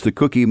operations is the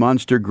Cookie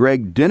Monster,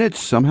 Greg Dinitz.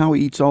 Somehow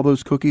he eats all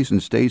those cookies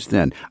and stays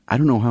thin. I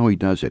don't know how he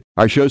does it.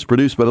 Our show's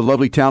produced by the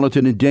lovely,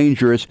 talented, and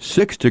dangerous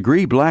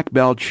 6th-degree black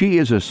belt. She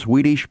is a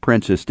Swedish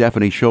princess,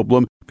 Stephanie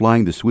Schulblom,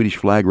 flying the Swedish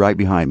flag right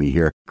behind me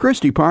here.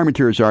 Christy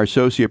Parmenter is our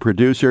associate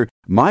producer.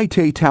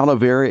 Maite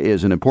Talavera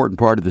is an important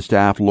part of the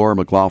staff. Laura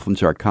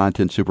McLaughlin's our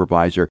content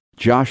supervisor.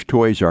 Josh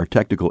Toys, our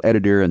technical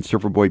editor, and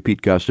Surfer Boy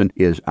Pete Guston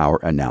is our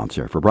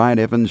announcer. For Brian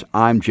Evans,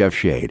 I'm Jeff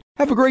Shade.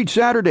 Have a great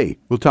Saturday.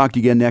 We'll talk to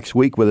you again next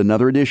week with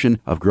another edition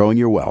of Growing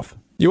Your Wealth.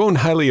 You own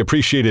highly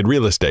appreciated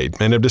real estate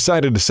and have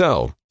decided to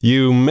sell.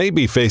 You may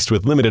be faced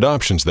with limited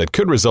options that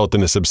could result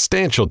in a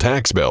substantial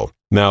tax bill.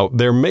 Now,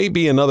 there may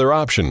be another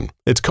option.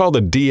 It's called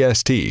a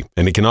DST,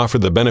 and it can offer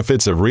the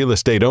benefits of real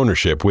estate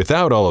ownership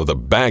without all of the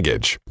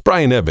baggage.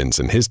 Brian Evans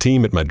and his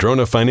team at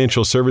Madrona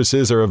Financial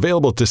Services are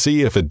available to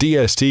see if a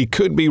DST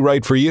could be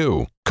right for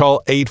you.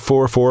 Call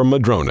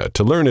 844-MADRONA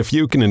to learn if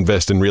you can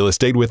invest in real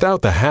estate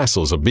without the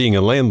hassles of being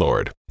a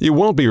landlord. You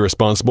won't be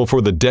responsible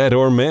for the debt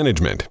or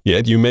management,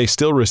 yet you may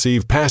still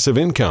receive passive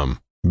income.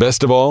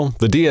 Best of all,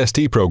 the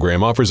DST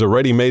program offers a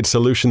ready-made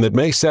solution that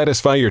may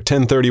satisfy your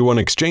 1031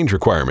 exchange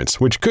requirements,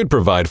 which could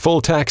provide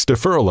full tax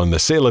deferral on the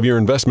sale of your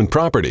investment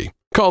property.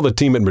 Call the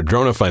team at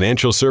Madrona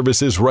Financial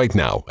Services right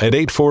now at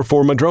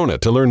 844-MADRONA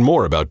to learn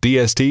more about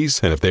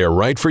DSTs and if they are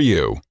right for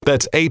you.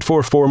 That's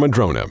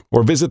 844-MADRONA,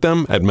 or visit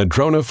them at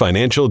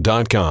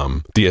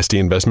MadronaFinancial.com. DST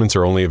investments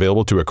are only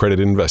available to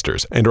accredited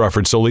investors and are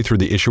offered solely through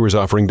the issuers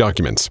offering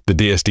documents. The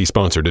DST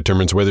sponsor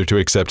determines whether to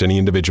accept any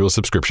individual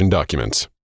subscription documents.